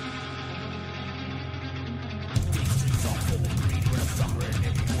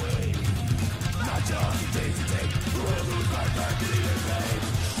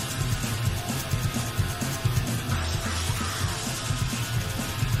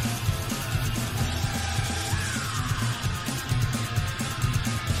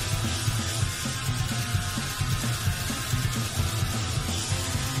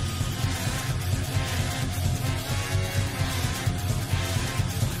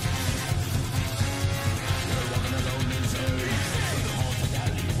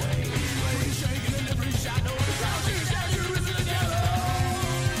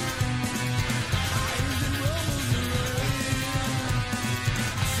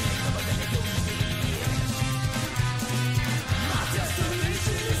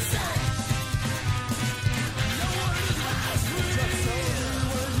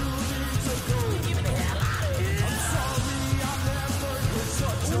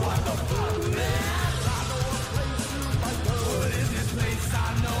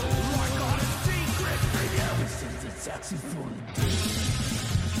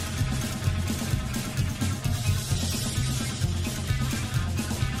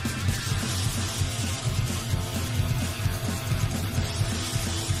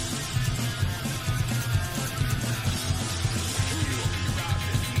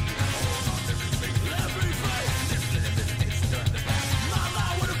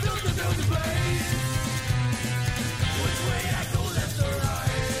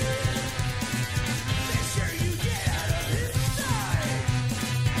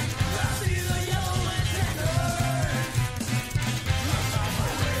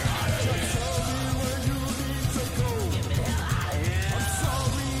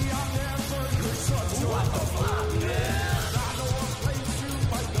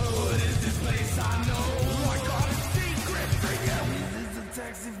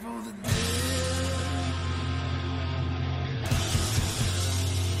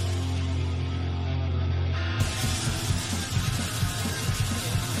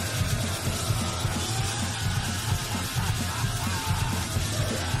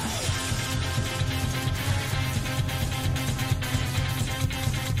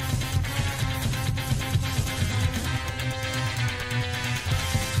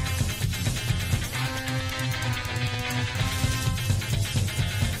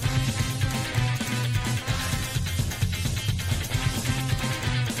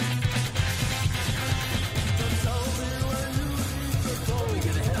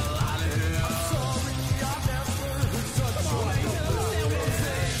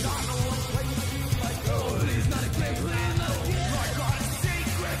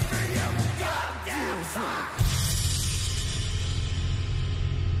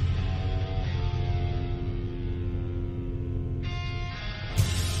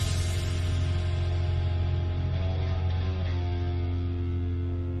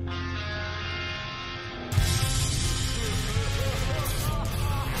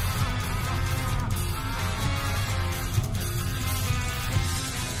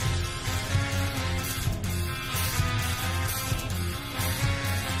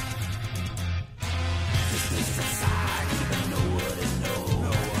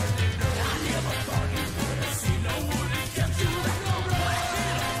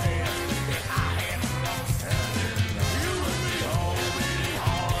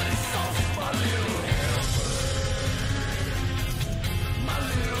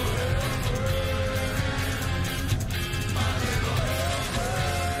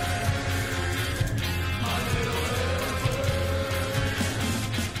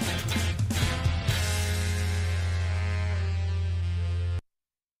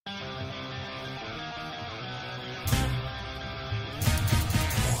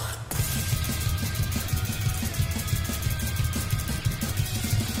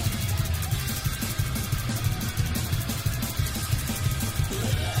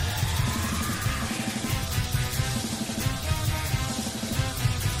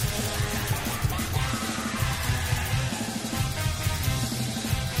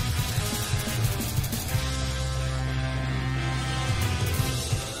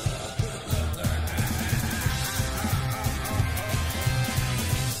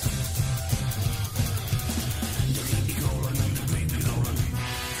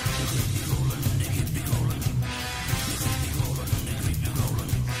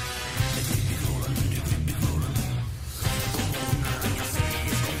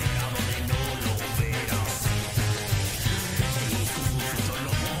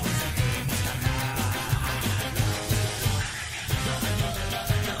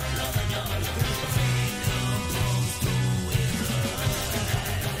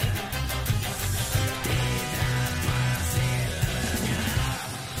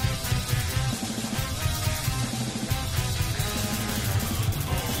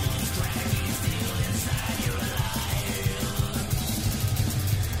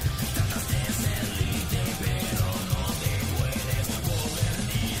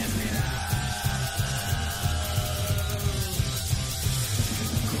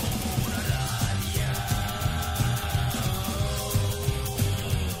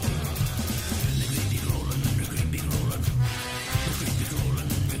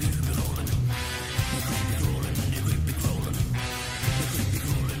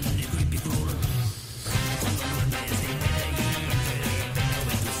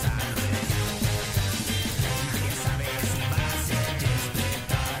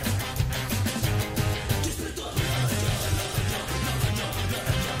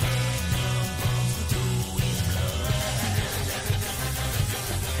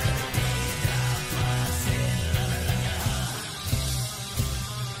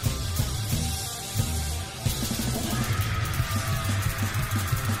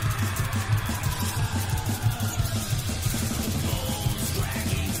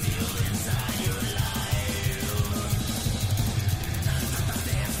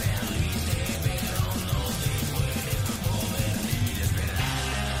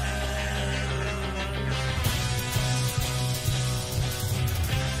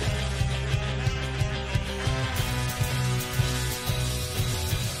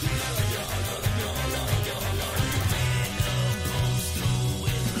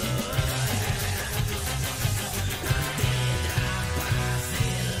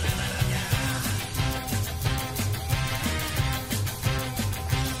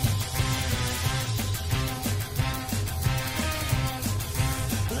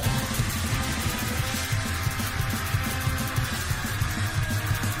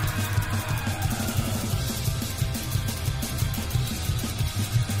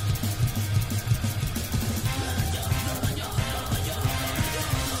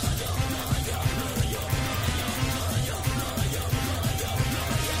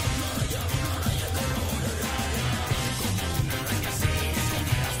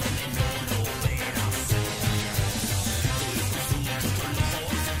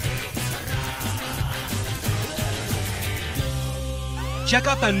 Check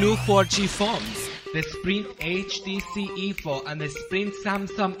out the new 4G phones. The Sprint HTC Evo and the Sprint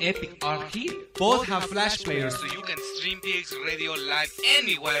Samsung Epic are here. Both have flash players so you can stream PX Radio live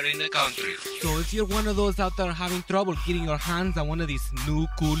anywhere in the country. So if you're one of those out there having trouble getting your hands on one of these new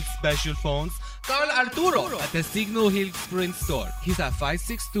cool special phones, call Arturo at the Signal Hill Sprint store. He's at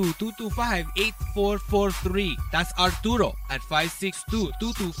 562-225-8443. That's Arturo at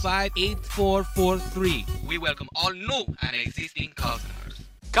 562-225-8443. We welcome all new and existing customers.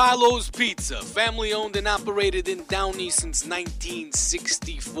 Carlo's Pizza, family owned and operated in Downey since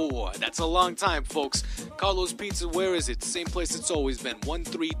 1964. That's a long time, folks. Carlo's Pizza, where is it? Same place it's always been,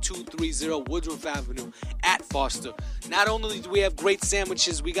 13230 Woodruff Avenue at Foster. Not only do we have great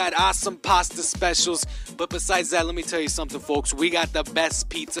sandwiches, we got awesome pasta specials, but besides that, let me tell you something, folks. We got the best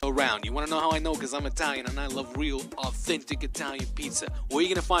pizza around. You want to know how I know? Because I'm Italian and I love real, authentic Italian pizza. Where are you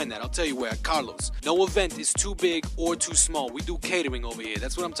going to find that? I'll tell you where, at Carlo's. No event is too big or too small. We do catering over here.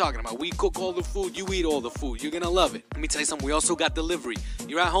 That's what I'm talking about. We cook all the food, you eat all the food. You're gonna love it. Let me tell you something, we also got delivery.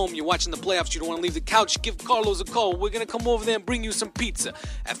 You're at home, you're watching the playoffs, you don't want to leave the couch, give Carlos a call. We're gonna come over there and bring you some pizza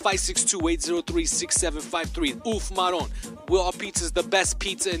at 562-803-6753. Oof Maron. Our pizza's the best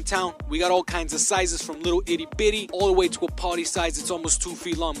pizza in town. We got all kinds of sizes from little itty bitty all the way to a party size. It's almost 2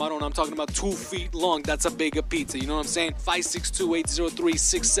 feet long. Maron, I'm talking about 2 feet long. That's a bigger pizza. You know what I'm saying?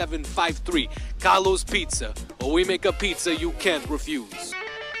 562-803-6753. Carlos Pizza. Or we make a pizza you can't refuse.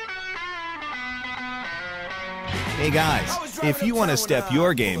 Hey guys, if you want to step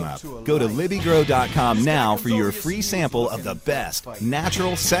your game up, go to LibbyGrow.com now for your free sample of the best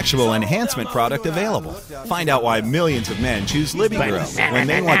natural sexual enhancement product available. Find out why millions of men choose LibbyGrow when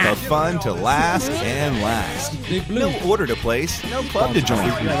they want the fun to last and last. No order to place, no club to join,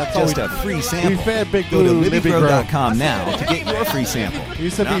 just a free sample. Go to LibbyGrow.com now to get your free sample. It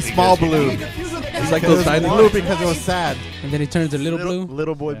used to be Small Blue. It's like those tiny blue because it was sad. And then it turns to Little Blue.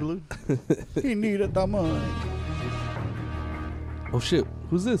 Little Boy Blue. He needed the money. Oh shit,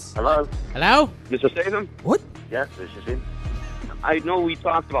 who's this? Hello? Hello? Mr. Statham? What? Yes, this is him. I know we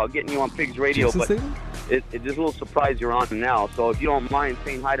talked about getting you on Pigs Radio, Jason but Statham? it's a little surprise you're on now. So if you don't mind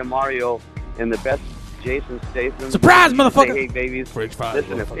saying hi to Mario and the best Jason Statham. Surprise, motherfucker! Say hey, babies. Fridge fire,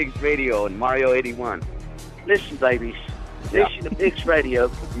 Listen to Pigs Radio and Mario 81. Listen, babies. Listen to Pigs Radio,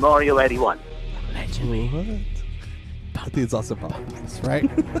 Mario 81. What? I think it's also pop. That's right.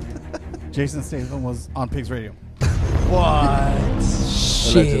 Jason Statham was on Pigs Radio. What?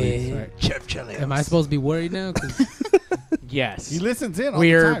 Shit. Right. Chef Chili. Am I supposed to be worried now? 'Cause Yes. He listens in all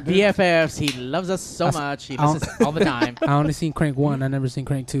We're the time, dude. BFFs. He loves us so much. He listens all the time. I only seen Crank 1. I never seen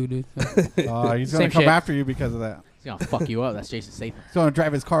Crank 2, dude. He's going to Same come shit. after you because of that. He's going to fuck you up. That's Jason Statham. He's going to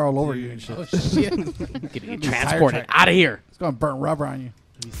drive his car all over you and shit. Oh, shit. Get transported out of here. He's going to burn rubber on you.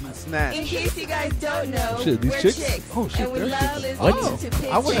 Snatch. In case you guys don't know, Shit, these we're chicks? Oh, shit, and we love listening to Pigs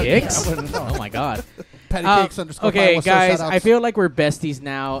I wouldn't Radio. Chicks? Oh, my God. Pattycakes _5 Okay, will guys, shout I outs. feel like we're besties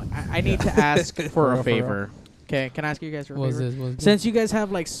now. I need to ask for a favor. Okay, can I ask you guys for a What's favor? this? What's this? Since you guys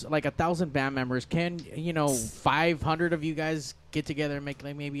have like 1,000 band members, can 500 of you guys get together and make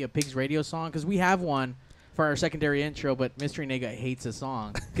like maybe a Pigs Radio song? Because we have one for our secondary intro, but Mystery Nigga hates the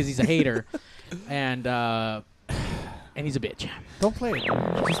song because he's a hater, and he's a bitch. Don't play it.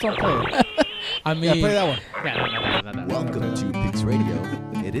 Just don't play it. I mean, Yeah, play that one. No. Welcome to Pigs Radio.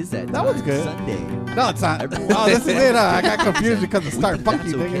 It is that That one's time, good. Sunday. No, it's not. Oh, this is it. I got confused because of Start. Fuck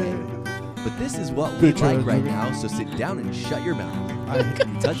you, That's nigga. okay. But this is what we Bitch like ass right nigga. now, so sit down and shut your mouth.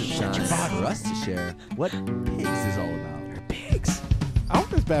 Because it's time for us to share what Pigs is all about. Pigs. I hope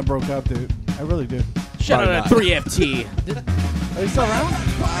this band broke up, dude. I really do. Shout out to 3FT. Are you still around?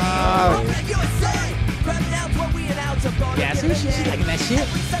 Yeah, see, she's liking that shit.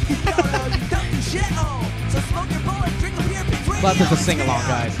 Love to sing along,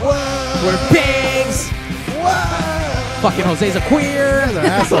 guys. We're pigs. Fucking Jose's a queer. They're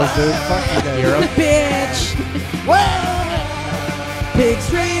assholes, dude. Fuck you guys. You're a bitch.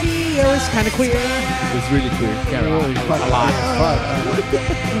 Pigs Radio is kind of queer. It's really queer. Yeah, Really a fucking lot. as fuck.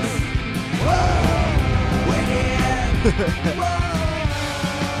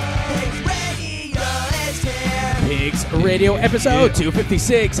 Pigs Radio episode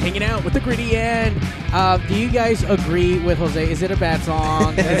 256, hanging out with the Gritty End. Do you guys agree with Jose? Is it a bad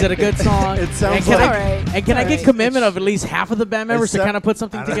song? Is it a good song? It sounds and can like- I, and can I get commitment of at least half of the band members to kind of put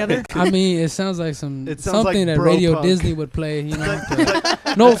something together? I mean, it sounds like something like that bro Radio punk. Disney would play. You know,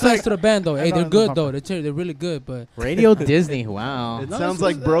 no offense to the band though. Hey, they're good though. They're really good, but Radio Disney, wow. It No, sounds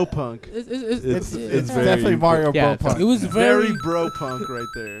it's- like bro punk. it's very definitely Mario Yeah, Bro Punk. it was very very. bro punk right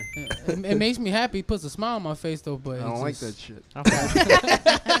there. It makes me happy. It puts a smile on my face though. But I don't like that shit.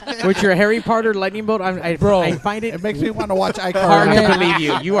 With your Harry Potter lightning bolt what I find it. It makes me want to watch hard iCarly. to believe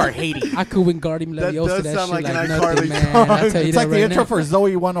you. You are hating. I could Wingardium That Leviosa does that sound shit like an nothing, iCarly man. song. I tell you It's that like the right intro now. for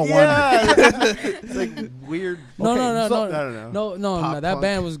Zoe 101. Yeah, it's like weird. No, Okay, no, so- no, I don't know. no. Pop That punk.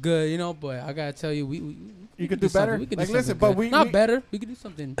 band was good, you know. But I gotta tell you, we You could do something. better. We could Like, do listen, something but good. we not better. We could do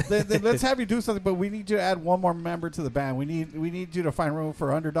something. then let's have you do something, but we need you to add one more member to the band. We need you to find room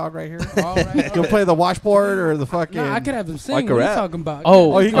for Underdog right here. All right. You'll play the washboard or the fucking. No, I could have them sing. Like a What are you rap. talking about?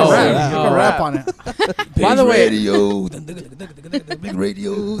 Oh, you can Oh, rap. yeah. You can Oh, rap rap. on it. By the way, radio, big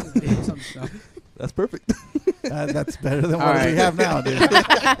radio. That's perfect. That's better than All what right. we have now,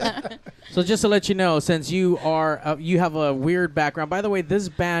 dude. So just to let you know, since you are you have a weird background. By the way, this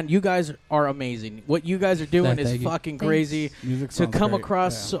band, you guys are amazing. What you guys are doing Yeah, is thank you. fucking crazy. Music To sounds come great.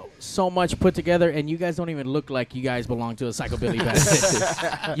 across Yeah. so much put together, and you guys don't even look like you guys belong to a psychobilly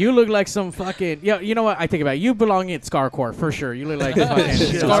band. You look like some fucking you know what? I take it back. You belong in Scarcore for sure. You look like fucking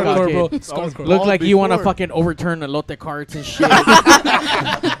Scarcore, bro. fucking- Scarcore. Look like you want to before. fucking overturn the lotte carts and shit.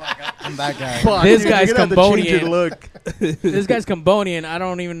 I'm that guy. Fuck, This dude, guy's you're gonna have to change your Cambodian. look. This guy's Cambodian. I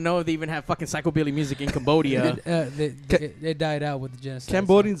don't even know if they even have fucking psychobilly music in Cambodia. They died out with the genocide.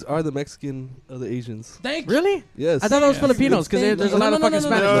 Cambodians are the Mexican of the Asians. Thank you. Really? Yes. I thought that was Filipinos because there's a lot of fucking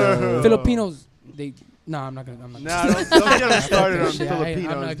Spanish. no. Filipinos. They. No, I'm not gonna. Nah, don't get us started on Shit, I'm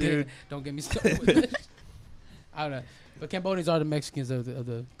Filipinos, not dude. Don't get me started with this. I don't know. But Cambodians are the Mexicans of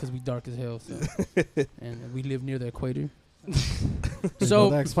the because we dark as hell. So. And we live near the equator. So So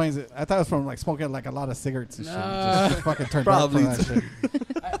that explains it. I thought it was from like smoking like a lot of cigarettes and Nah. shit. Just fucking turned dark Probably. from that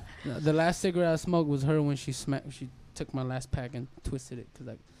shit. No, the last cigarette I smoked was her when she took my last pack and twisted it because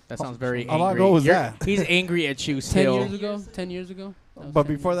like that sounds very How long angry. ago was You're- that? He's angry at you 10 still. years ago. 10 years ago. That was But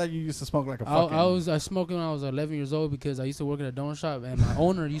 10 before years. that, you used to smoke like a I fucking. I smoked when I was 11 years old because I used to work at a donut shop and my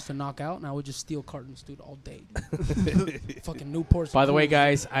owner used to knock out and I would just steal cartons, dude, all day. Fucking Newports. By the way,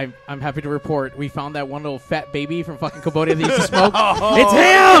 guys, I'm happy to report we found that one little fat baby from fucking Cambodia that used to smoke. It's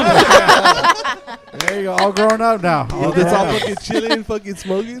him. There you go. All grown up now. All That's all grown up. fucking chilling and fucking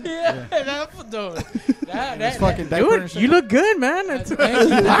smoking. Yeah, that Fucking diaper and Dude, shit. you look good, man. It's Thank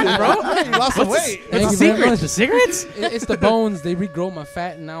you. hot, bro. You lost some What's weight. What's the Thank you very secret? much. The cigarettes? It's the bones. They regrow my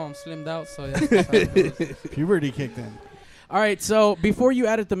fat and now I'm slimmed out. So yeah, that's how it goes. Puberty kicked in. All right, so before you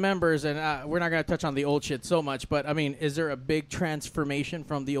added the members, and we're not going to touch on the old shit so much, but I mean, is there a big transformation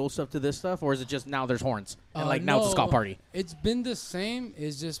from the old stuff to this stuff, or is it just now there's horns and like now it's a ska No, party? It's been the same.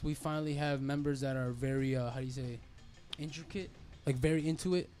 It's just we finally have members that are very how do you say, intricate, like very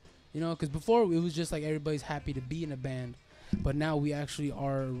into it. You know, because before it was just like everybody's happy to be in a band, but now we actually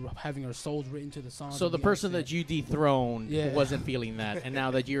are having our souls written to the song. So the person that you dethroned Yeah. wasn't feeling that, and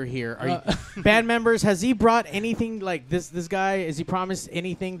now that you're here, are you band members? Has he brought anything like this? This guy, has he promised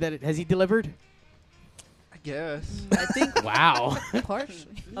anything that has he delivered? I guess. I think Wow.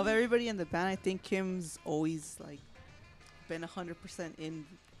 partially of everybody in the band, I think Kim's always like been 100% in,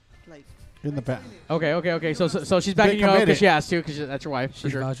 like. In the band. Okay. So she's backing you up committed. because she has to, because that's your wife for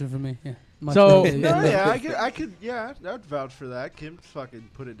She's sure. vouching for me. Yeah. So- No, yeah, I could, yeah, I'd vouch for that. Kim fucking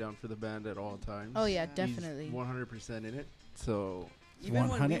put it down for the band at all times. Oh, yeah, definitely. 100% in it. So Even when we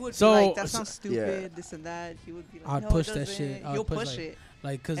 100. would So- be like, that sounds stupid, Yeah. this and that, he would be like, I'd no, push it that shit. doesn't. I'd You'll push, push like- it.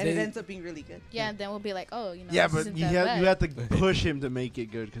 Like, cause And it they, ends up being really good. Yeah, and then we'll be like, oh, you know. yeah, this but isn't you that have bad. to push him to make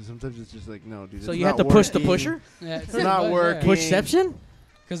it good because sometimes it's just like no, dude. So it's you have not to push the working. pusher? yeah, It's not working. Pushception?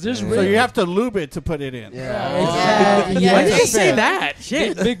 Because there's So you have to lube it to put it in. Yeah. Exactly. Why did Yeah. you say that?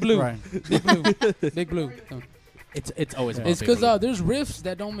 Shit. Big blue. Right. Big blue. Big blue. It's always about It's Big because Blue. there's riffs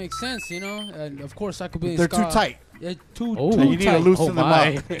that don't make sense, you know. And of course, psychobilly. They're ska, too tight. Yeah, too Oh. So you need to tight. loosen them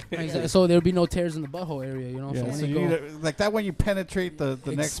my. up. Exactly. So there'll be no tears in the butthole area, you know. Yeah, so so when you they need go, to, like that when you penetrate the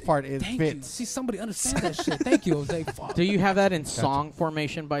next part, it thank you. fits. See, somebody understand that shit. Thank you, Jose. Fuck. Do you have that in song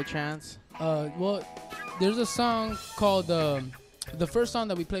formation by chance? Well, there's a song called the first song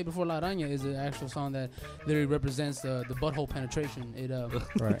that we played before La Araña is an actual song that literally represents the butthole penetration. It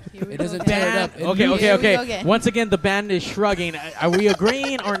Right. it doesn't tear it up. It Okay. Okay. Once again, the band is shrugging. Are we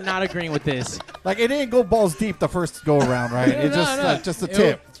agreeing or not agreeing with this? Like it didn't go balls deep the first go around, right? It just the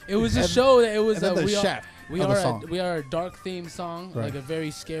tip. It was a And- show that it was and then the we are shaft we of the are song. we are a dark theme song, Right. like a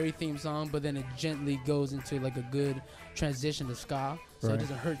very scary theme song, but then it gently goes into like a good transition to ska, so Right. it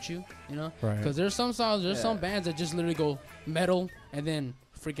doesn't hurt you, you know. Right. Because there's some songs, there's some bands that just literally go metal and then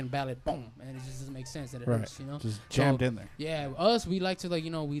freaking ballad, boom, and it just doesn't make sense that it Right. hurts, you know. Just jammed in there. Yeah, us, we like to like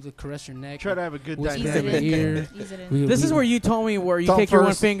we caress your neck. Try to have a good whisper dynamic. in your ear. This is where you told me where you Thumb take your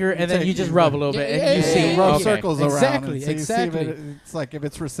one first, finger and then take- you just rub a little bit and you see rub okay. circles around. Exactly, And so you see exactly. if it's like if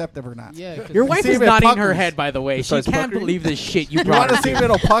it's receptive or not. Yeah, Your wife see is if it nodding her puckers. head, by the way. She starts can't puckering? believe this shit you You brought want to her see if to.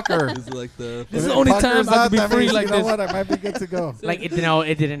 it'll pucker. Is it like the This is If the it only puckers time I out, can be that free means, like you know this. what, I might be good to go. Like no,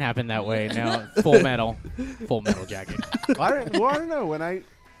 it didn't happen that way. No, Full Metal jacket. I don't know.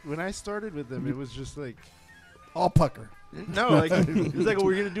 When I started with them, it was just like All pucker. no, like it was like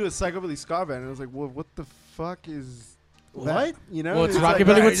we're gonna do a psychobilly ska band, and I was like, well, what the fuck is what? You know? Well, it's And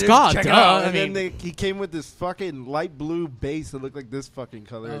rockabilly like, with "Alright, ska, check it duh." out. I And mean- then he came with this fucking light blue bass that looked like this fucking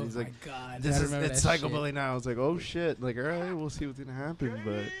color, Oh and he's my like, God, "This I is remember it's that shit. psychobilly now." I was like, "Oh shit!" Like, all right, we'll see what's gonna happen,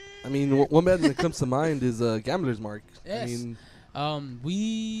 but. I mean, one band that comes to mind is Gambler's Mark. Yes. I mean,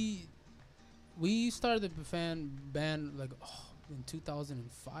 we started the band like in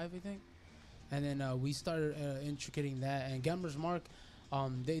 2005, I think, and then we started intricating that. And Gambler's Mark,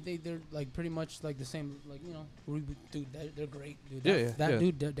 they're like pretty much like the same, like dude, they're great, dude. That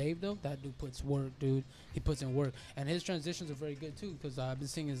dude, Dave though, that dude puts work, dude. He puts in work, and his transitions are very good too. Because I've been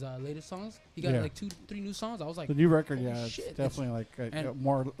singing his latest songs. He got like 2-3 new songs. I was like, The new record, holy yeah, it's shit, definitely like a and-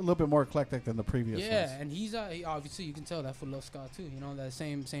 little bit more eclectic than the previous yeah, ones. and he's he obviously you can tell that for Love Scott too. You know, that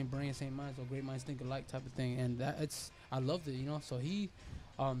same brain, same mind. So great minds think alike type of thing. And I loved it. You know, so he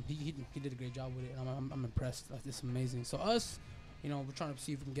did a great job with it. And I'm impressed. Like, it's amazing. So us, we're trying to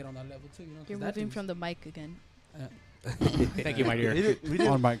see if we can get on that level too. You know, 'cause You're that moving dude's- from the mic again. Thank you, my dear.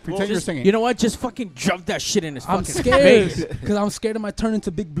 On mic. Pretend you're singing. You know what? Just fucking jump that shit in his I'm fucking scared face. because I'm scared it might turn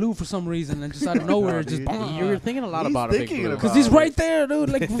into Big Blue for some reason, and just out of nowhere, just You were thinking a lot He's about a Big thinking Blue. about because he's it. right there, dude.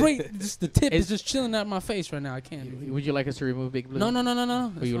 Like right, just the tip is Is- just chilling out my face right now. I can't. Would you like us to remove Big Blue? No.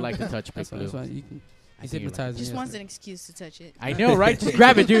 Or you would like to touch Big That's fine, Blue? that's fine. You can. I He's think you like hypnotizing. Just me. wants an excuse to touch it. I know, right? Just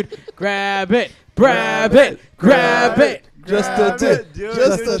grab it, dude. Grab it. Grab it. Grab it. just a tip.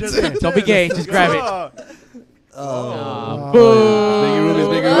 Just a tip. Don't be gay. Just grab it. Oh. Boo.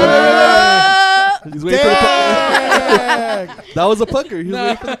 He's waiting for the pucker. That was a pucker. He was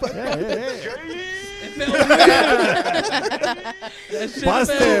waiting for the pucker.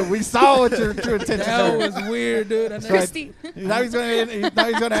 Busted. We saw what your true intentions That are. was weird, dude. I never- Christy. Now he's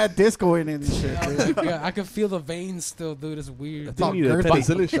gonna add disco in it and shit. Oh dude. my God, I can feel the veins still, dude. It's weird. I think you need a girthy.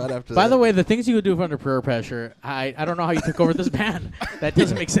 penicillin shot after By that. the way, the things you would do under peer pressure, I don't know how you took over this band. That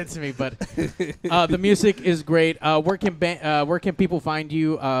doesn't make sense to me. But the music is great. Where can people find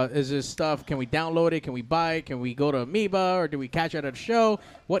you? Is this stuff? Can we download it? Can we buy it? Can we go to Amoeba or do we catch it at a show?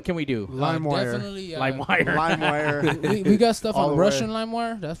 What can we do? LimeWire. Definitely. LimeWire. LimeWire. We got stuff All on the Russian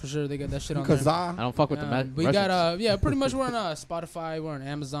LimeWire. That's for sure. They got that shit on there. Kazaa. I don't fuck with the We Russians. got pretty much we're on Spotify, we're on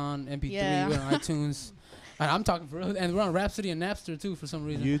Amazon, MP3, Yeah. we're on iTunes. And I'm talking for real, and we're on Rhapsody and Napster too for some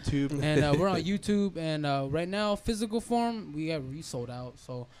reason. YouTube. And we're on YouTube, and right now physical form we sold out,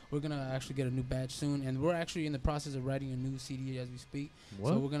 so we're gonna actually get a new batch soon, and we're actually in the process of writing a new CD as we speak.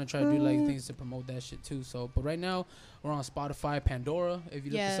 So we're gonna try to do like things to promote that shit too. So, but right now we're on Spotify, Pandora. If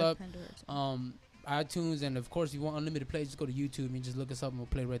you look us up, Pandora's. iTunes, and of course, if you want unlimited play, just go to YouTube and just look us up, and we'll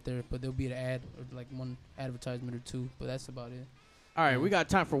play right there. But there'll be an ad or like one advertisement or two, but that's about it. All right, we got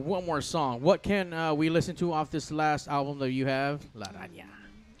time for one more song. What can we listen to off this last album that you have? La Araña.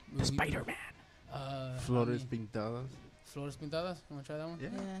 The Spider-Man. Flores Pintadas. Flores Pintadas. You want to try that one? Yeah.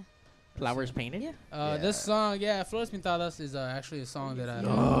 Flowers Painted? Yeah. This song, Flores Pintadas is actually a song that I.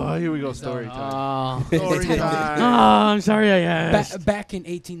 Oh, here we go. Story time. Oh, Story time. I'm sorry I asked. Back in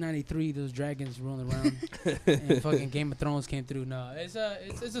 1893, those dragons rolling around, and fucking Game of Thrones came through. No, it's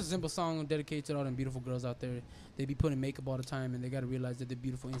a simple song dedicated to all them beautiful girls out there. They be putting makeup all the time, and they gotta realize that they're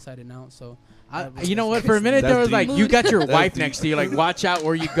beautiful inside and out. So, you know what? For a minute, there was like, you got your wife next to you. Like, watch out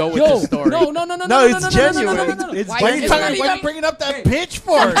where you go with Yo, this story. no, it's genuine. It's Why are you genuine. bringing up that bitch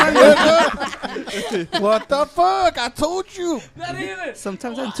for? What the fuck? I told you.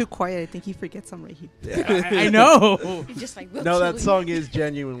 Sometimes I'm too quiet. I think he forgets I'm right here. I know. You're just like, No, that song is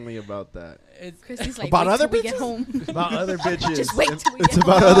genuinely about that. Christy's like, About wait other till we get bitches? home. About other bitches. Just wait till we It's get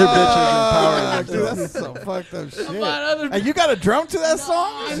about home. other Ah, bitches dude, empowering that's themselves. some fucked up shit. About other And you got a drum to that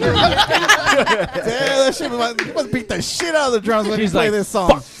song? Damn, that shit you must beat the shit out of the drums when you He's play like, this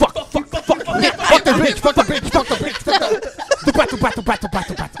song. fuck. Fuck the bitch, fuck the bitch, fuck the bitch, fuck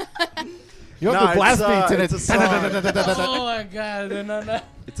the. You don't do blast beats in it. It's a song. Oh my God, no.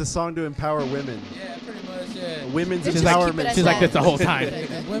 It's a song to empower women. Yeah, pretty much. Yeah. Women's Just empowerment. keep it at She's like that. this the whole Yeah, time.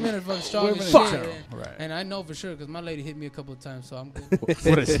 'cause women are fucking strong Women as in shit. general, and- right. And I know for sure because my lady hit me a couple of times, so I'm good.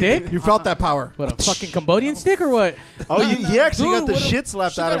 With a stick? You felt that power. What, a fucking Cambodian stick or what? Oh, he actually Dude, got the what a- shit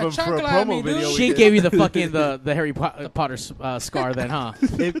slapped she out got of a him for a chocolate at me, promo dude. video. we She did. gave you the fucking the Harry Potter scar then, huh?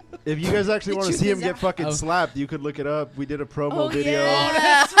 If you guys actually The want to truth see him is get out. fucking Oh. slapped, you could look it up. We did a promo Oh, video,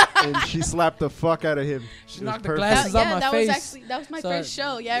 yeah. and she slapped the fuck out of him. She It was knocked the perfect. glasses out Yeah, my that face. was actually that was my So, first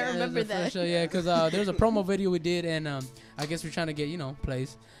show. Yeah, I that was remember the first that. show, yeah, because there was a promo video we did, and I guess we're trying to get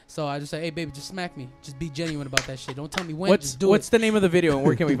plays. So I just say, hey, baby, just smack me. Just be genuine about that shit. Don't tell me when. Just do What's it. the name of the video and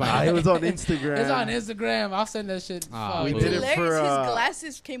where can we find It it? was on Instagram. It's on Instagram. I'll send that shit. Ah, we Fuck. did it Hilarious. for His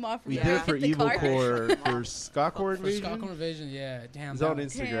glasses came off. we when did he it for hit the Evil car. Core for Skakor For Scott Invasion. Invasion, yeah. Damn. It's that on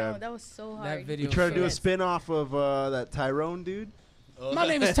was- Instagram. Damn, that was so hard. That video. We tried to do a was- spin off of that Tyrone dude. My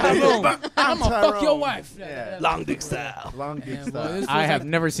name is Tyrone. I'm gonna fuck your wife. Yeah. Long dick style. Long dick Yeah, boy, style. this I was have like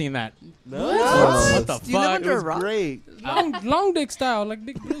never seen that. No. What the Do you live fuck? under It a was rock? great. long dick style, like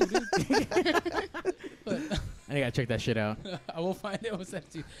Big Blue. Dude. But I gotta check that shit out. I will find it. We'll send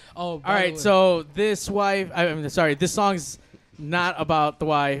it to you. Oh, All by the right, way. so this song's not about the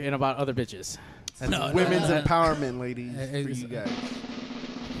wife and about other bitches. That's No, women's no. empowerment, ladies, for It's- you guys.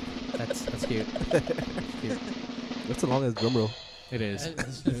 That's cute. Cute. That's a long ass drum roll. It is.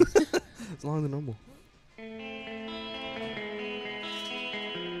 It's longer than normal.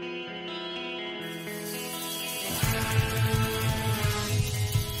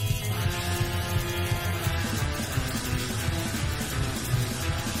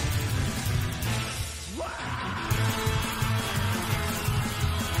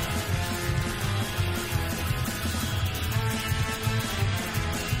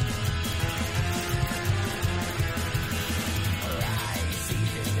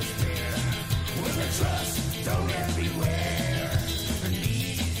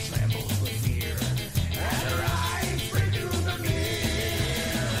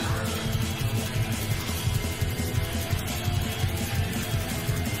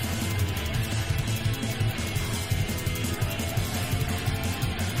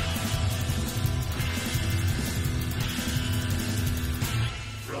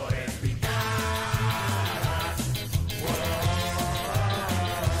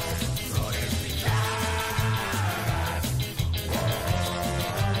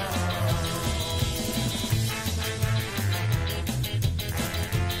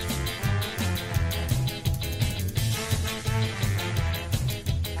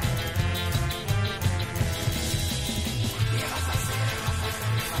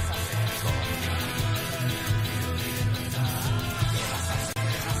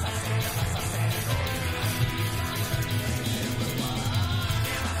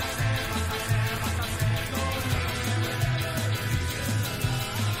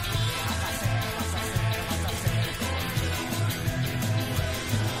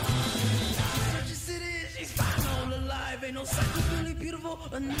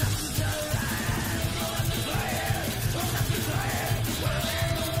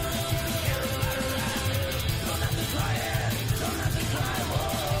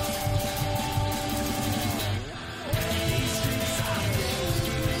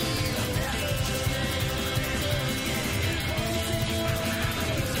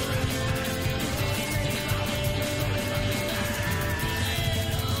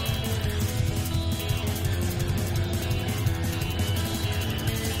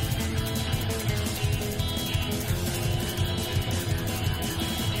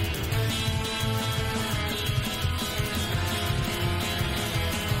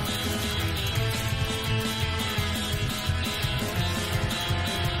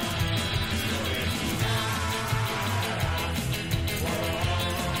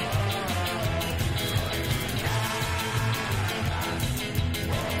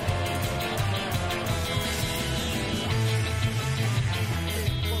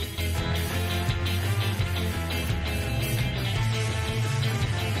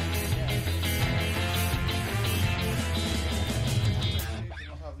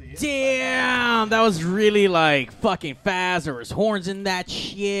 Damn, that was really like fucking fast. There was horns in that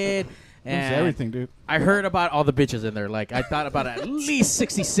shit. And everything, dude. I heard about all the bitches in there. Like I thought about at least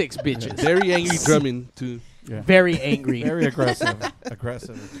 66 bitches. Very angry drumming too. Yeah. Very angry. Very aggressive.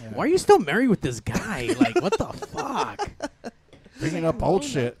 Aggressive. Yeah. Why are you still married with this guy? Like, what the fuck? Bringing up old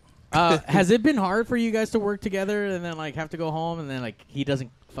shit. Has it been hard for you guys to work together and then like have to go home and then like he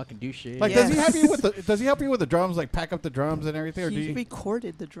doesn't fucking do shit. Like, does he help you with the? Does he help you with the drums? Like, pack up the drums and everything, or do He you?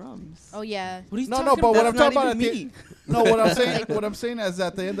 recorded the drums. Oh yeah. What are you No, talking but what about? I'm talking That's about, not at even the, no, what I'm saying, what I'm saying is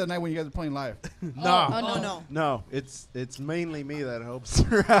at the end of the night when you guys are playing live. No, it's mainly me that helps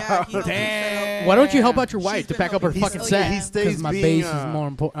her out. Damn. Why don't you help out your wife to pack up her fucking set? He stays my being, bass is more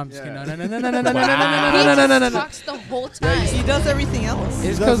important. I'm just kidding. No. He just talks the whole time. He does everything else.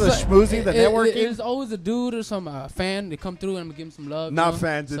 It's does the because schmoozing, the networking. It's always a dude or some fan. They come through and I'm gonna give him some love. Not you know?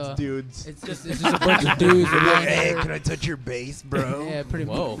 fans, it's So dudes. It's just a bunch of dudes. Hey, can I touch your bass, bro? Yeah, pretty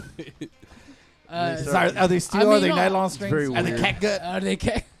much. Are they steel? Are they nylon strings? very Are they weird. catgut? Are they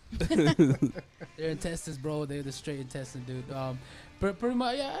cat? They're intestines, bro. They're the straight intestine, dude. Pretty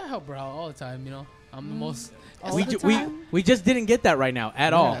much, yeah. I help her out all the time. You know, I'm the most. We just didn't get that right now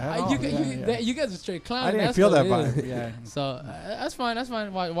at all. You guys are straight clowning. I didn't that's feel what that it is. vibe. Yeah. So that's fine. That's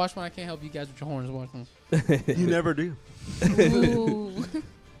fine. Watch when I can't help you guys with your horns. Watching. You never do.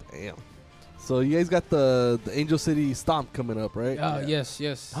 Damn. So you guys got the Angel City Stomp coming up, right? Yes.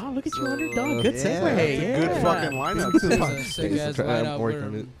 Oh, look at you, underdog. Good segue. Good fucking lineup. It's a sick ass I'm lineup. working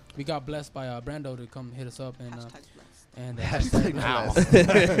on it. We got blessed by Brando to come hit us up and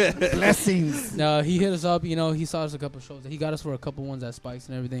Blessings. No, he hit us up. You know, he saw us a couple shows. He got us for a couple ones at Spikes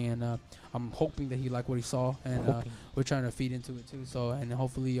and everything. And I'm hoping that he liked what he saw. And we're trying to feed into it too. So and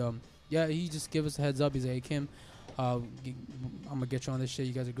hopefully, he just give us a heads up. He's like, hey, Kim, I'm gonna get you on this shit.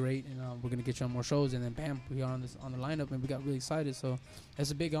 You guys are great, and we're gonna get you on more shows. And then bam, we are on the lineup, and we got really excited. So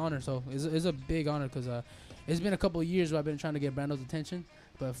it's a big honor. So it's a big honor because it's been a couple of years where I've been trying to get Brando's attention.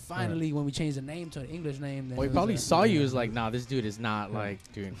 But finally, when we changed the name to an English name, then Well, he probably saw you as like, nah, this dude is not like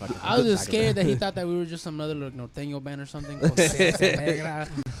doing fucking. I was just scared that he thought that we were just some other like norteño band or something,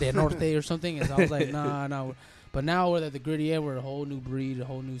 De Norte or something. And so I was like, nah. But now we're at the Gritty Air. We're a whole new breed, a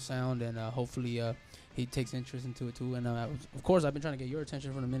whole new sound, and hopefully he takes interest into it too. And of course, I've been trying to get your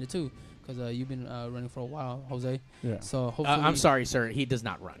attention for a minute too, because you've been running for a while, Jose. Yeah. So hopefully, I'm sorry, sir. He does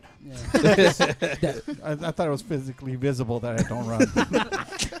not run. Yeah. I thought it was physically visible that I don't run.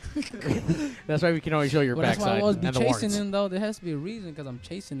 That's why we can always show your Well, that's why I backside always be and the chasing warrants. him though. There has to be a reason because I'm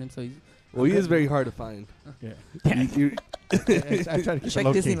chasing him. So he's Well, he is very hard to find. Yeah. I try to check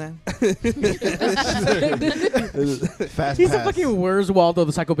Disneyland. Fast He's pass. a fucking Where's Waldo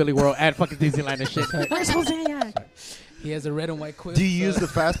the Psychobilly World at fucking Disneyland and shit. Where's Jose at? He has a red and white quiff. Do you use the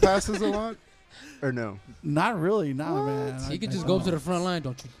fast passes a lot? Or no? Not really, man. You could just go up to the front line.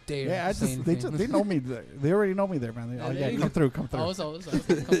 Don't you dare. Yeah, I say just they anything. know me. They already know me there, man. Yeah, there Yeah, you come go. through. Oh, so come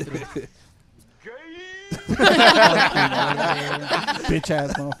through. Bitch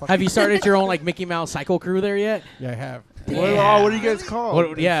ass motherfucker. Have you started your own like Mickey Mouse Psycho crew there yet? Yeah, I have. What do you guys call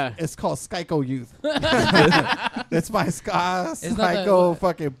it? Yeah. It's called Skyco Youth. It's my ska, It's not psycho, that-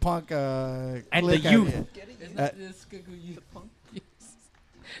 fucking punk. And clique the out youth. here. It's not this youth.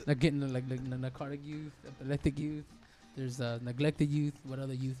 Like getting the narcotic youth, epileptic youth. There's neglected youth. What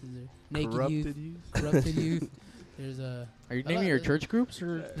other youth is there? Naked Corrupted youth. Corrupted youth. There's a. Are you naming your church groups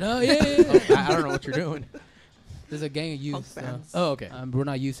or? No, yeah. Oh, I don't know what you're doing. There's a gang of youth. Punk bands. Oh, okay. We're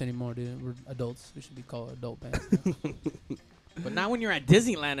not youth anymore, dude. We're adults. We should be called adult bands. But not when you're at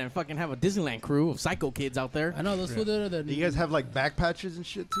Disneyland and fucking have a Disneyland crew of psycho kids out there. I know those fools that are the. Do you guys have like back patches and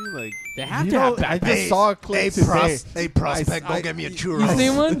shit too? Like They have You to know, have I backpacks. just saw a clip today. prospect, I- go get me a You churro.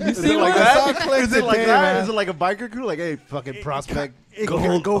 seen one? You Is seen it one? like I saw a that? clip Is it like today, that? man. Is it like a biker crew? Like, hey, fucking prospect,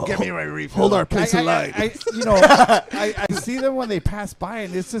 go get me my refill. Hold our place alive. I see them when they pass by,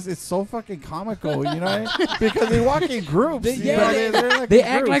 and it's so fucking comical, you know, because they walk in groups. you know, they're like They in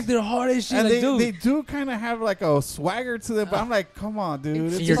act groups. like they're hard as shit. And Like, they dude. do kind of have like a swagger to them, but I'm like, come on,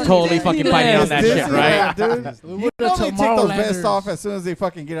 dude. It's You're just totally like fucking Disneyland. biting on It's that shit, right? Disneyland, dude. We're You know the they take those vests Tomorrowlanders. off as soon as they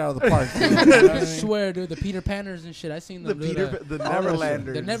fucking get out of the park. dude. You know what I I mean? swear, dude, the Peter Panners and shit. I seen them. The dude,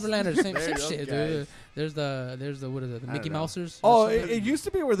 Neverlanders. The Neverlanders, same There you shit, go, dude. There's the what is it? The I Mickey don't know. Mousers. Oh, it used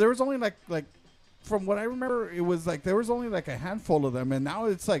to be where there was only like from what I remember, it was like there was only like a handful of them, and now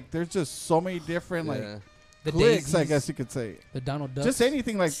it's like there's just so many different like the cliques, I Daisies, guess you could say. the Donald Ducks. Just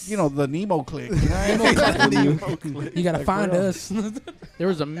anything like the Nemo clique. You know? Nemo You gotta Like, find for real. us. There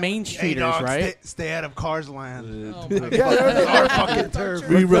was a Main Hey, Streeters, dog, right? stay out of Cars Land. Oh my Yeah, there's Our fucking turf.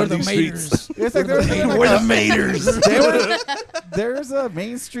 We We're run the these streets. Maters. It's like there's like We're a- the Maters. there's a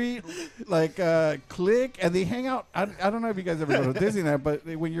Main Street like clique, and they hang out. I don't know if you guys ever go to Disneyland, but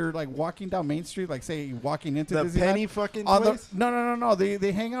when you're like walking down Main Street, like say walking into The Disneyland, penny fucking on place? no.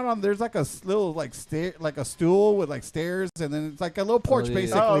 They hang out on. There's like a little like stair, like a stool with like stairs, and then it's like a little porch yeah.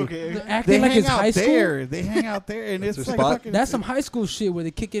 basically. Oh, okay. They're They acting like hang it's out high school. there. They hang out there, and That's it's their like spot? fucking. That's some high school shit where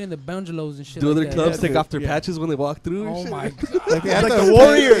they kick it in the banjolos and shit. Do like other that. clubs Yeah, take off their yeah. patches when they walk through? and Oh shit? my god! Like they have Like to the pay-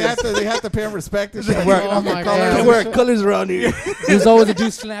 Warriors. They have to pay them respect and shit. Oh Wear my colors God. I and wear shit. colors around here. There's always a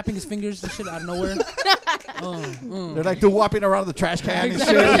dude slapping his fingers and shit out of nowhere. They're like dude whopping around the trash can and shit.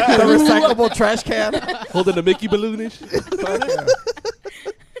 The recyclable trash can. Holding a Mickey balloon and shit.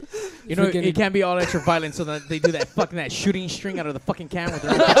 You know, it can't be all extra violent, so that they do that shooting string out of the fucking can with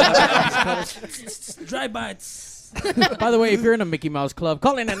their drive-bys. By the way, if you're in a Mickey Mouse Club,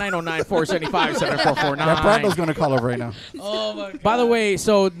 call in at 909-475-7449. Yeah, Brando's going to call up right now. Oh, my God. By the way,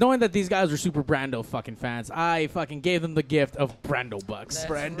 so knowing that these guys are super Brando fucking fans, I fucking gave them the gift of Brando Bucks.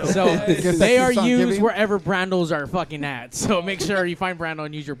 So they are used wherever Brandos are fucking at. So make sure you find Brando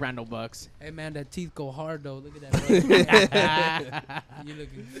and use your Brando Bucks. Hey, man, that teeth go hard, though. Look at that. You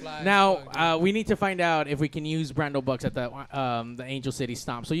looking fly. Now, we need to find out if we can use Brando Bucks at the Angel City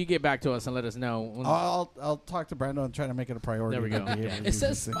Stomp. So you get back to us and let us know. I'll talk to Brando and try to make it a priority. There we go. It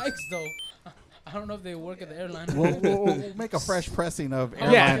says Spikes, though. I don't know if they work at the airline. We'll make a fresh pressing of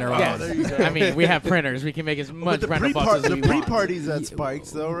airliner. Yeah. There you go. I mean, we have printers. We can make as much Brando Bucks as we want. The pre-party's at Spikes,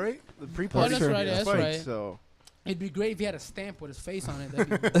 though, right? The pre-party's that's right. That's Spikes, right. So it'd be great if he had a stamp with his face on it.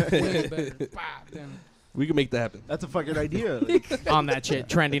 That'd be way better. We can make that happen. That's a fucking idea. On that shit,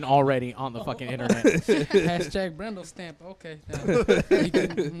 trending already on the fucking internet. Hashtag Brando stamp. Okay.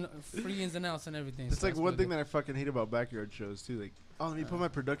 Free ins and outs and everything. It's like one thing that I fucking hate about backyard shows too. Like, let me put my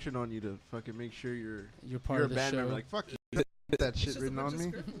production on you to fucking make sure you're part of a the band show. member. Like, fuck you. Get that shit written on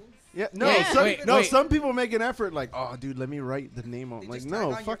me. Yeah, some people make an effort. Like, oh, dude, let me write the name on. Like,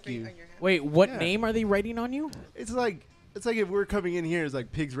 no, fuck you. Wait, what name are they writing on you? It's like if we're coming in here, it's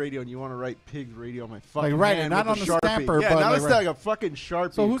like Pigs Radio, and you want to write Pigs Radio on my fucking write it, hand not with on a the Sharpie. stamper, Yeah, but now like it's like a fucking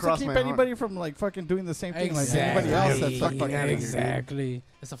Sharpie. So who's to across keep my arm. anybody from like fucking doing the same thing like anybody else that's fucking Exactly.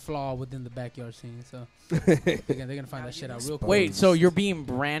 It's a flaw within the backyard scene. So they're gonna find that shit out real quick. Wait, so you're being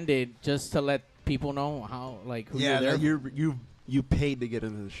branded just to let people know how who Yeah, you're there? you paid to get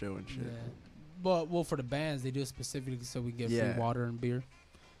into the show and shit. Yeah. Well, for the bands, they do it specifically so we get free water and beer.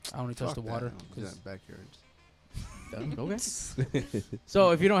 I only touch the water. Backyards. Okay.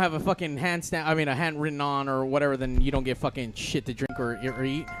 So if you don't have a fucking a hand written on or whatever, then you don't get fucking shit to drink or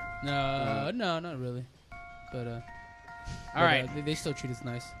eat. No, not really. But all right, they still treat us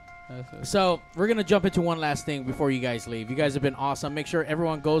nice. So we're gonna jump into one last thing before you guys leave. You guys have been awesome. Make sure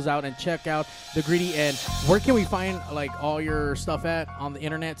everyone goes out and check out The Greedy. And where can we find like all your stuff at on the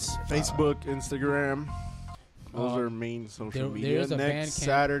internets? Facebook, Instagram. Those are main social media. Next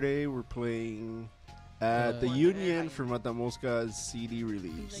Saturday we're playing at the Union for Matamosca's CD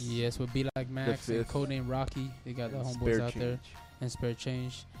release. Yes, with Be Like Max and Codename Rocky. They got the homeboys out there. And Spare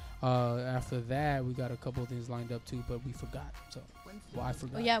Change. After that, we got a couple of things lined up too, but we forgot. So, I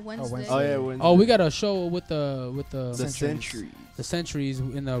forgot. Oh yeah, Wednesday. Wednesday. Oh, we got a show with the Centuries. The Centuries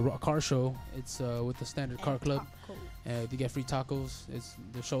in the car show. It's with the Standard Car Club. You get free tacos.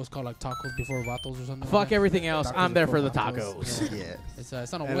 The show is called like Tacos Before Vatos or something. Fuck everything else. I'm there for the tacos. Yeah. It's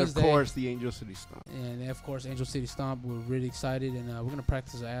on a and Wednesday. And of course, the Angel City Stomp. And of course, Angel City Stomp. We're really excited, and we're gonna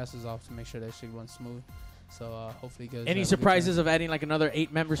practice our asses off to make sure that shit runs smooth. So hopefully, you guys. Any surprises of adding like another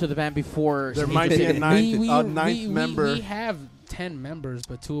 8 members to the band before? There might be a ninth member. We have 10 members,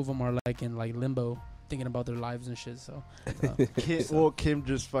 but 2 of them are like in like limbo, thinking about their lives and shit. So, Kim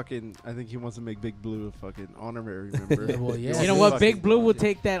just fucking. I think he wants to make Big Blue a fucking honorary member. You know what? Big Blue will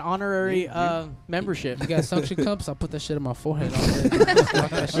take that honorary membership. You got suction cups? I'll put that shit on my forehead.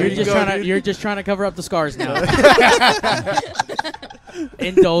 You're just trying to cover up the scars now.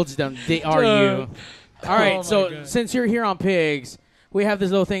 Indulge them. They are you. All right, so since you're here on Pigs, we have this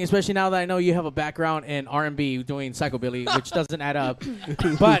little thing, especially now that I know you have a background in R&B doing Psychobilly, which doesn't add up.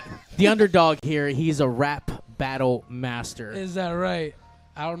 But the underdog here, he's a rap battle master. Is that right?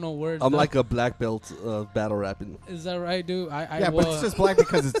 I don't know words. I'm like a black belt of battle rapping. Is that right, dude? But it's just black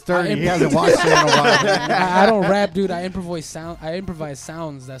because it's dirty. He hasn't watched it in a while. I don't rap, dude. I improvise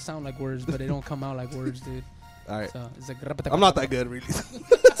sounds that sound like words, but they don't come out like words, dude. All right. So it's like I'm not that good, really.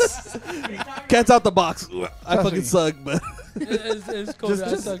 Cat's out the box. I fucking suck, but it's cool.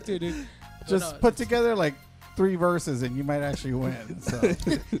 I suck too, dude. Just put together like 3 verses and you might actually win. So.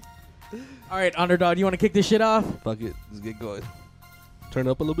 All right, underdog, you want to kick this shit off? Fuck it, let's get going. Turn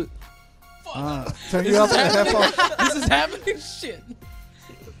up a little bit. Turn you up the headphones. This is happening. Shit.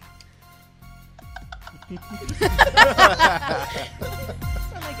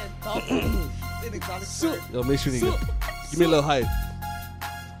 Like a dolphin. Yo, make sure you give me a little hype.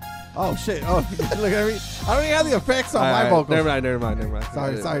 Oh shit! Oh, look at me! I don't even have the effects on my vocals. Never mind.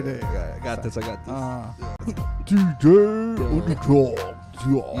 Sorry, dude. I got this. DJ Underdog.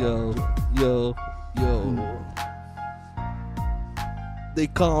 Yo. They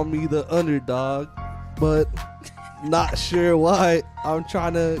call me the underdog, but not sure why. I'm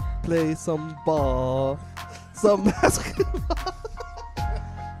trying to play some ball. some basketball.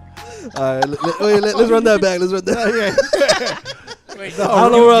 All right, let's run that back. Let's run that. Wait, I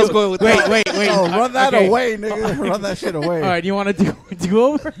don't know where I was going with that. Wait. Oh, run that away, nigga. Run that shit away. All right, you want to do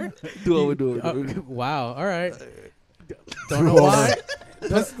over? Do over. Wow. All right. Don't know why.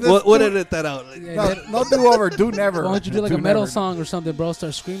 What edit that out? No do over. Do never. Why don't you do like a metal song or something, bro?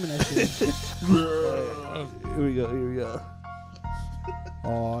 Start screaming that shit. Here we go.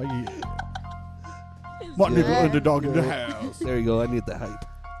 Oh, yeah. My nigga underdog in the house. There you go. I need the hype.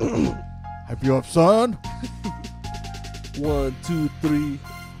 Hype you up, son. 1, 2, 3,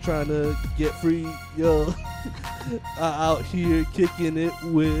 trying to get free, yo. Out here kicking it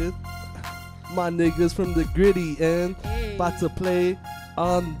with my niggas from the gritty and about to play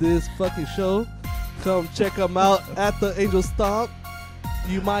on this fucking show. Come check them out at the Angel Stomp.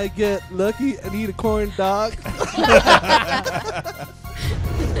 You might get lucky and eat a corn dog.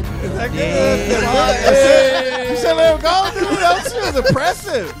 Is that good? You should let him go, dude. That shit was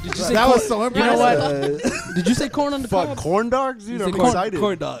impressive. Did you say that corn? was so impressive. You know what? Did you say corn on the cob? Corn dogs, dude. I'm excited.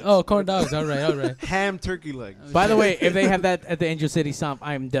 Corn dogs. Oh, corn dogs. All right. Ham turkey legs. By the way, if they have that at the Angel City Stomp,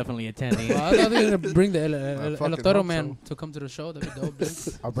 I'm definitely attending. Well, I thought they were gonna bring the fucking El Toro hope man to come to the show. That'd be dope, dude.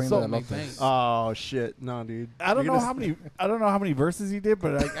 I'll bring So that up. Oh shit, no, dude. I don't know how many verses he did,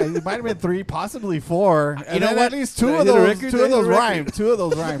 but it might have been 3, possibly 4. You And know then what? at least 2 Did of he hit a those, record? 2 of those rhyme. 2 of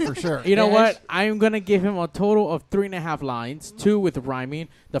those rhyme for sure. You know Yeah, what? I'm gonna give him a total of 3.5 lines, 2 with rhyming.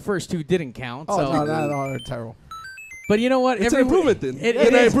 The first 2 didn't count. Oh, so. no, terrible. But you know what? It's an improvement then. It It's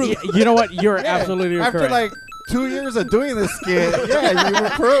an is. improvement. You know what? You're Yeah, absolutely after correct. like 2 years of doing this skit, yeah, you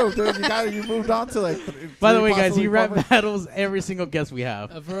improved, dude. You moved on to like. By the 3, way, guys, possibly he rap 4. battles every single guest we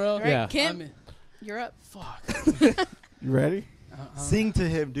have. For real? Right, Yeah. Kim, you're up. Fuck. You ready? Sing to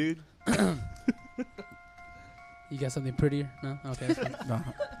him, dude. You got something prettier? No? Okay. That's fine. No.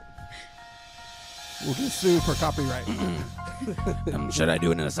 We'll get sued for copyright. Should I do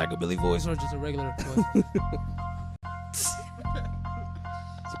it in a psychobilly voice or just a regular voice?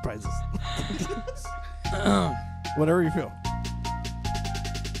 Surprises. Whatever you feel.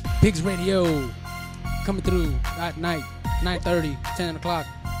 Pigs Radio coming through at night, 9:30, 10 o'clock.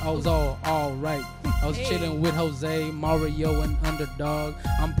 I was all right. I was chilling with Jose, Mario, and Underdog.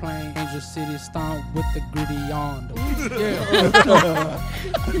 I'm playing Angel City Stomp with the gritty on.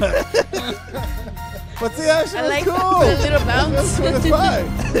 But see, that shit I was like cool. the little bounce. That's fine.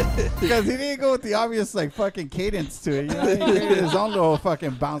 Because he didn't go with the obvious like fucking cadence to it. You know, he created his own little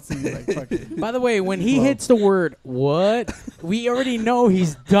fucking bouncy like fucking. By the way, when he hits the word "what," we already know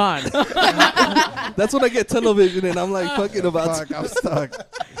he's done. That's when I get tunnel vision and I'm like fucking about. Fuck, I'm stuck.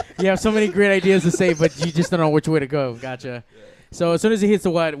 You have so many great ideas to say, but you just don't know which way to go. Gotcha. So as soon as he hits the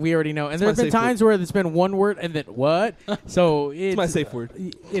 "what," we already know. And there's been times where it's been one word and then "what." So it's my safe word.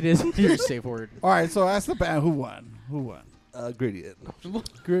 It is your safe word. All right, so ask the band who won. Who won? Gradient.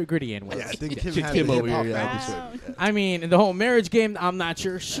 Gradient wins. Yeah, I think Kim Kim over here. Yeah, I mean, in the whole marriage game, I'm not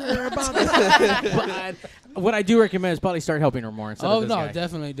sure about that. But what I do recommend is probably start helping her more instead of Oh this no, guy.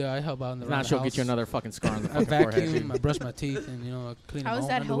 definitely do. I help out in the Not house. she'll get you another fucking scar on the I fucking forehead. vacuum, I brush my teeth, and I clean How my is own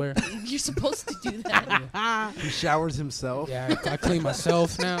that underwear. helping? You're supposed to do that. He showers himself. Yeah, I clean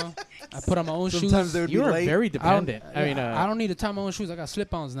myself now. I put on my own Sometimes shoes. they would You be are late. very dependent. I don't need to tie my own shoes. I got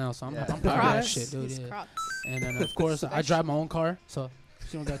slip-ons now, so I'm proud of that Crocs. shit, dude. His Yeah. Crocs. And then of course I drive my own car, so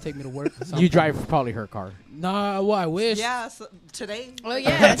she don't gotta take me to work. So You drive probably her car. Nah, well I wish. Yeah, so today. Oh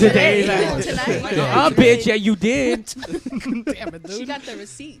yeah, Today. tonight. Ah, bitch, yeah, you did. Damn it, dude. She got the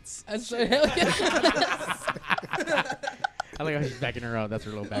receipts. I said, hell yeah. I like how she's backing her up. That's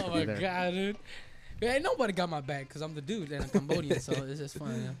her little back Oh over my there. god, dude. Yeah, ain't nobody got my back because I'm the dude and I'm Cambodian, so it's just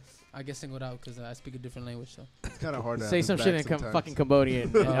fun. Yeah. I get singled out because I speak a different language. So It's kind of hard to Say have some his shit back in sometimes. fucking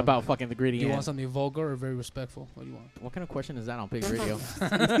Cambodian about fucking the gritty. you end. want something vulgar or very respectful? What do you want? What kind of question is that on Pigs Radio?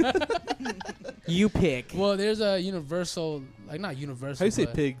 You pick. Well, there's a universal, like not universal. How do you say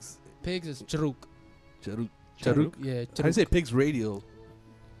but pigs? Pigs is charuk. Charuk. Charuk? Yeah, How do you charuk. say pigs radio?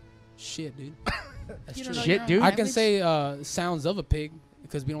 Shit, dude. That's You true. don't know Shit, your own dude. I can language? say sounds of a pig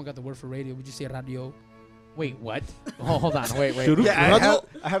because we don't got the word for radio. We just say radio. Wait, what? Oh, hold on. Wait. Yeah,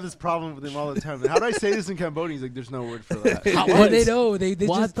 I have this problem with him all the time. How do I say this in Cambodian? He's like, there's no word for that. Well, they know. They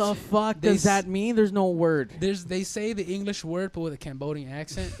What just, the fuck they does that mean? There's no word. They say the English word but with a Cambodian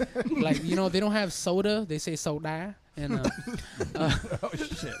accent. Like they don't have soda. They say soda. And Oh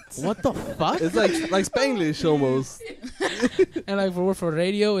shit! What the fuck? It's like Spanglish almost. and like for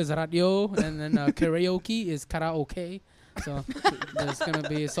radio is radio, and then karaoke is karaoke. So there's gonna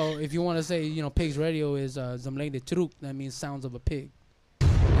be if you want to say pigs radio is zamleng de truk, that means sounds of a pig.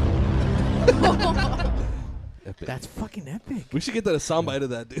 Epic. That's fucking epic. We should get that a soundbite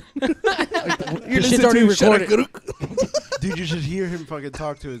of that, dude. Your shit's already recorded. Dude, you should hear him fucking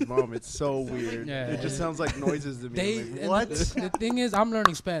talk to his mom. It's so weird. It just sounds like noises to me. Like, what? The thing is, I'm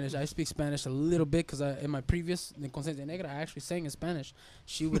learning Spanish. I speak Spanish a little bit because in my previous Conciencia Negra, I actually sang in Spanish.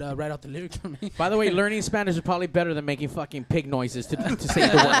 She would write out the lyrics for me. By the way, learning Spanish is probably better than making fucking pig noises to say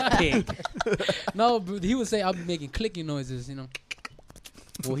the word pig. No, but he would say I'll be making clicking noises, you know.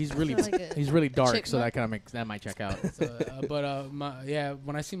 Well, he's really dark, so that might check out. So,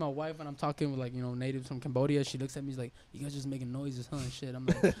 when I see my wife and I'm talking with like natives from Cambodia, she looks at me, she's like, "You guys just making noises, huh?" And shit. I'm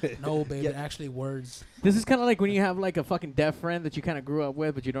like, "No, baby, actually words." This is kind of like when you have like a fucking deaf friend that you kind of grew up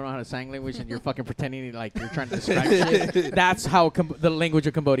with, but you don't know how to sign language, and you're fucking pretending like you're trying to describe shit. That's how the language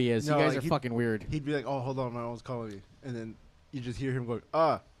of Cambodia is. No, you guys like are fucking weird. He'd be like, "Oh, hold on, my mom's calling me," and then you just hear him going,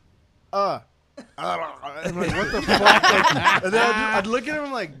 I'm like, what the fuck? Like, and then I'd look at him,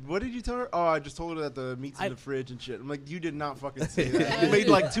 I'm like, what did you tell her? Oh, I just told her that the meat's in the fridge and shit. I'm like, you did not fucking say that. You made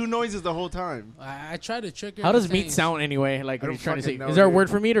like 2 noises the whole time. I tried to trick her. How does meat sound anyway? Like when you're trying to say, is there a word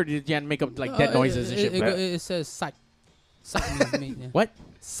for meat, or did you make up like dead noises and shit? It says sack. Sack means meat. Yeah. What?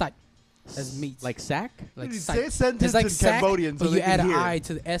 Sack. As meat. Like sack? Like Dude, sack. say a sentence it's like in sack, Cambodian so but they you can add an hear. I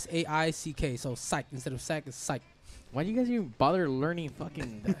to the SAICK. So sack instead of sack is sack. Why do you guys even bother learning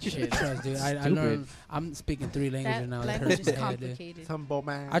fucking that shit? Trust, dude. I learned. I'm speaking 3 languages now. That language is complicated. Some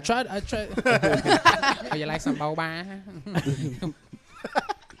boba. I tried. Oh, you like some boba?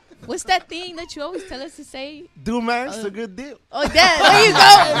 What's that thing that you always tell us to say? Do man, it's a good deal. Oh, there you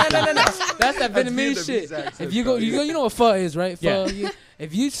go. No. That's that Vietnamese shit. If you go, you know what pho is, right? Pho. Yeah.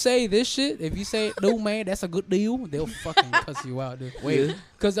 If you say this shit, if you say, "No man, that's a good deal," they'll fucking cuss you out, dude. Wait,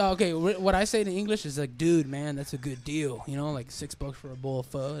 because what I say in English is like, "Dude, man, that's a good deal." You know, like $6 for a bowl of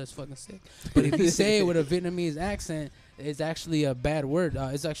pho. That's fucking sick. But if you say it with a Vietnamese accent, it's actually a bad word.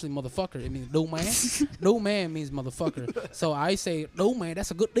 It's actually motherfucker. It means no man. No man means motherfucker. So I say, "No man, that's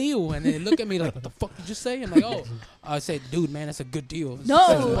a good deal," and then they look at me like, "What the fuck did you say?" I'm like, "Oh, I said, dude, man, that's a good deal."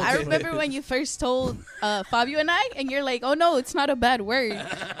 No, I remember when you first told Fabio and I, and you're like, "Oh no, it's not a bad word,"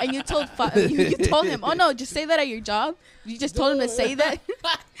 and you told you told him, "Oh no, just say that at your job." You just told him to say that. You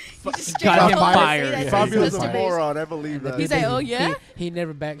just straight Got him told him to say fired. that to Fabio's his a customer moron. I believe that. He's like, "Oh yeah." He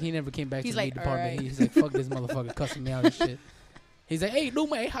never came back He's to the like, meat department. "Alright." He's like, "Fuck this motherfucker, cussing me out and shit." He's like, "Hey, no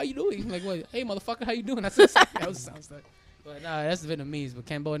man, how you doing?" I'm like, "What? Hey, motherfucker, how you doing?" I said, "That sounds like." But nah, that's Vietnamese. But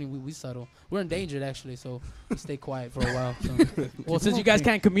Cambodian, we subtle. We're endangered actually, so we stay quiet for a while. So. Well, since you guys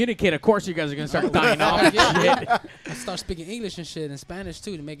can't communicate, of course you guys are gonna start dying off. I start speaking English and shit and Spanish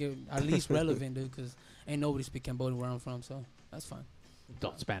too to make it at least relevant, dude. Because ain't nobody speak Cambodian where I'm from, so that's fine.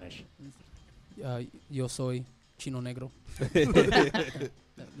 Don't Spanish. Yo soy chino negro.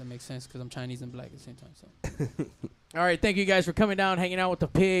 That makes sense because I'm Chinese and black at the same time. So. All right, thank you guys for coming down, hanging out with the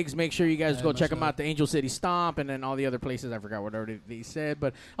pigs. Make sure you guys go much check them love. out, the Angel City Stomp, and then all the other places. I forgot what already they said,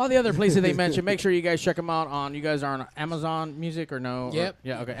 but all the other places they mentioned. Make sure you guys check them out on. You guys are on Amazon Music or no? Yep.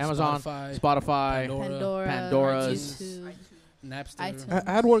 Yeah. Okay. Amazon, Spotify, Spotify, Pandora's. YouTube, Napster. iTunes.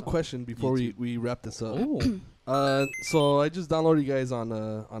 I had one question before we wrap this up. Ooh. So I just downloaded you guys on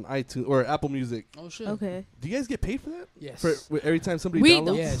iTunes or Apple Music. Oh shit. Okay. Do you guys get paid for that? Yes. For every time somebody We downloads?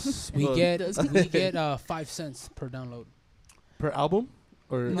 don't. Yes, we Oh. get 5 cents per download. Per album?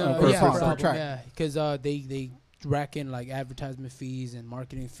 Or No, per yeah, song? per album, track. yeah, because they rack in like advertisement fees and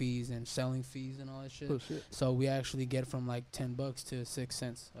marketing fees and selling fees and all that shit. Oh, shit. So we actually get from like $10 to 6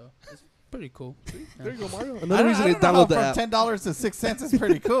 cents. So it's pretty cool. There you go, Mario. I Another reason to don't know download the how app. from $10 to 6 cents is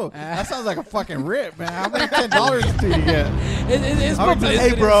pretty cool. That sounds like a fucking rip, man. How many $10 do you get? It's How much- publicity.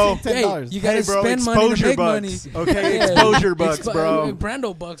 Hey, bro. Hey, $10. you gotta Hey, bro, spend money to exposure make bucks. money. Okay, Yeah. exposure bucks, bro.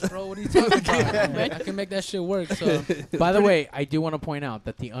 Brando bucks, bro. What are you talking about? I can make that shit work. So By the way, I do want to point out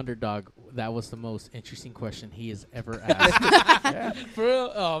that the underdog, that was the most interesting question he has ever asked for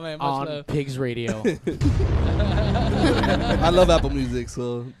real, oh man, much on love. Pigs Radio. I love Apple Music,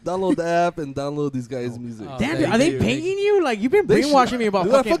 so download the app and download these guys' music. Oh, Damn, thank dude, are they you. paying you? Like, you've been They brainwashing me about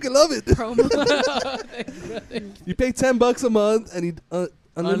Dude, fucking... I fucking love it. Promo. You pay $10 a month and you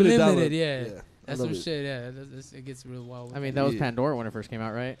unlimited download. Yeah. I That's love some it. shit. Yeah, it gets real wild. I mean, that was Yeah. Pandora when it first came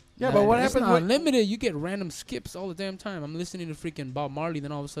out, right? Yeah, but what it's happens not when... unlimited? You get random skips all the damn time. I'm listening to freaking Bob Marley,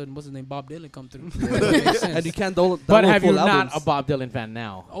 then all of a sudden, what's his name? Bob Dylan come through. Makes sense. And you can't download But have you full not albums. a Bob Dylan fan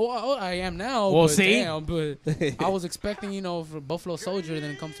now? Oh, I am now. Well, but see? damn, but I was expecting, for Buffalo Soldier,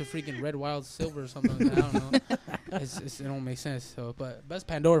 then it comes to freaking Red Wild Silver or something like that. I don't know. It don't make sense. So, but that's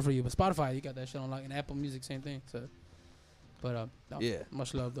Pandora for you. But Spotify, you got that shit on lock. And Apple Music, same thing. So, but no, Yeah.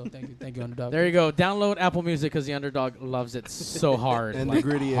 much love though. Thank you, Underdog. There you go. Download Apple Music because the underdog loves it so hard. And like the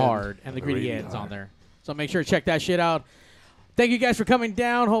gritty end. hard. And the gritty end's on there. So make sure to check that shit out. Thank you guys for coming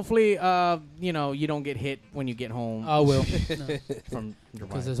down. Hopefully, you don't get hit when you get home. I will. From your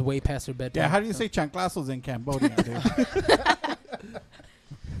Because it's way past their bedtime. Yeah, how do you say chanclazos in Cambodia, dude?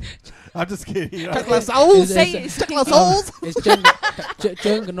 I'm just kidding. Chanclazos? Chanclazos? It's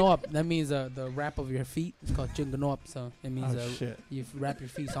Junganop. That means the wrap of your feet. It's called Junganop. So it means you wrap your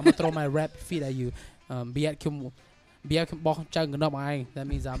feet. So I'm going to throw my wrap feet at you. That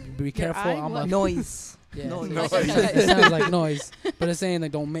means be careful. I'm a noise. Yeah. Noise. It sounds like noise. But it's saying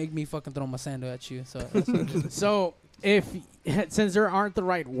like, don't make me fucking throw my sandal at you. So since there aren't the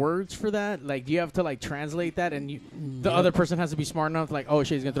right words for that, like, do you have to like translate that, and the other person has to be smart enough, like, oh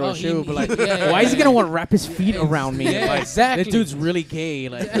shit, he's gonna throw a shoe, but like, why is he gonna want to wrap his feet around me? Yeah, like, exactly. That dude's really gay.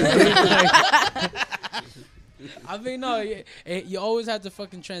 Like, I mean, no, you always have to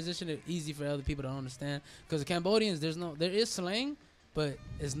fucking transition it easy for other people to understand. Because the Cambodians, there is slang, but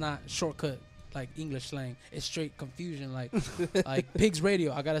it's not shortcut like English slang. It's straight confusion. Like Pigs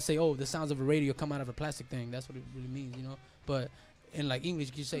Radio, I gotta say, oh, the sounds of a radio come out of a plastic thing. That's what it really means, But in like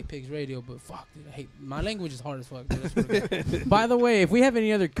English, you say Pigs Radio, but fuck, dude, I hate my language is hard as fuck. Dude, by the way, if we have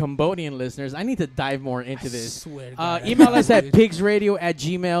any other Cambodian listeners, I need to dive more into this. Swear to God, email us at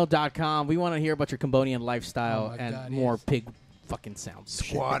pigsradio@gmail.com. We want to hear about your Cambodian lifestyle more pig fucking sounds.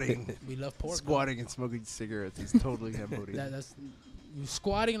 Squatting. We love pork. Squatting and smoking cigarettes. He's totally Cambodian. That's you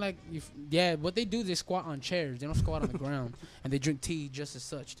squatting like what they do, they squat on chairs. They don't squat on the ground, and they drink tea just as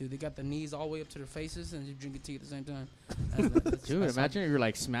such, dude. They got the knees all the way up to their faces, and they drink the tea at the same time. Dude, imagine you're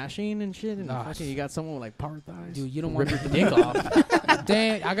like smashing and shit, and you got someone with like power thighs. Dude, you don't want to rip your dick off.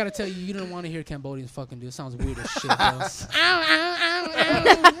 Damn, I gotta tell you, you don't want to hear Cambodians fucking, dude. It sounds weird as shit, bro.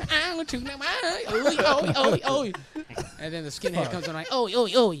 And then the skinhead comes on like, no,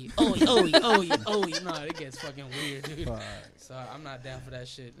 it gets fucking weird, dude. So I'm not down for that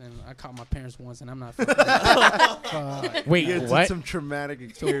shit. And I caught my parents once, and I'm not fucking. Wait, you what? Some traumatic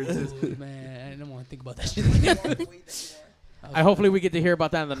experiences. Man, I don't want to think about that shit again. Hopefully we get to hear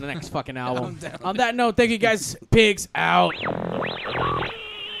about that in the next fucking album. On that note, thank you guys. Pigs out.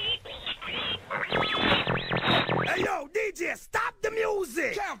 Hey yo, DJ, stop the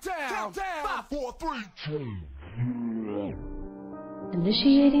music! Countdown! 5, 4, 3, 2.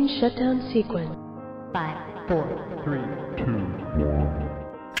 Initiating shutdown sequence. 5, 4, 3, 2, 1.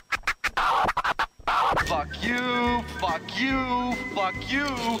 Fuck you! Fuck you! Fuck you!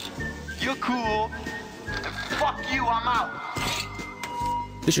 You're cool. Fuck you! I'm out.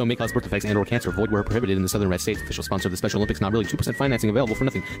 This show may cause birth defects and/or cancer. Void where prohibited in the Southern United States. Official sponsor of the Special Olympics. Not really. 2% financing available for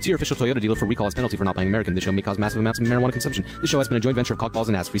nothing. See your official Toyota dealer for recall as penalty for not buying American. This show may cause massive amounts of marijuana consumption. This show has been a joint venture of cock balls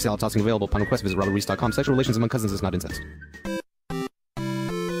and ass. Free salad tossing available upon request. Visit robertreese.com. Sexual relations among cousins is not incest.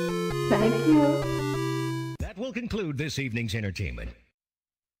 Thank you. That will conclude this evening's entertainment.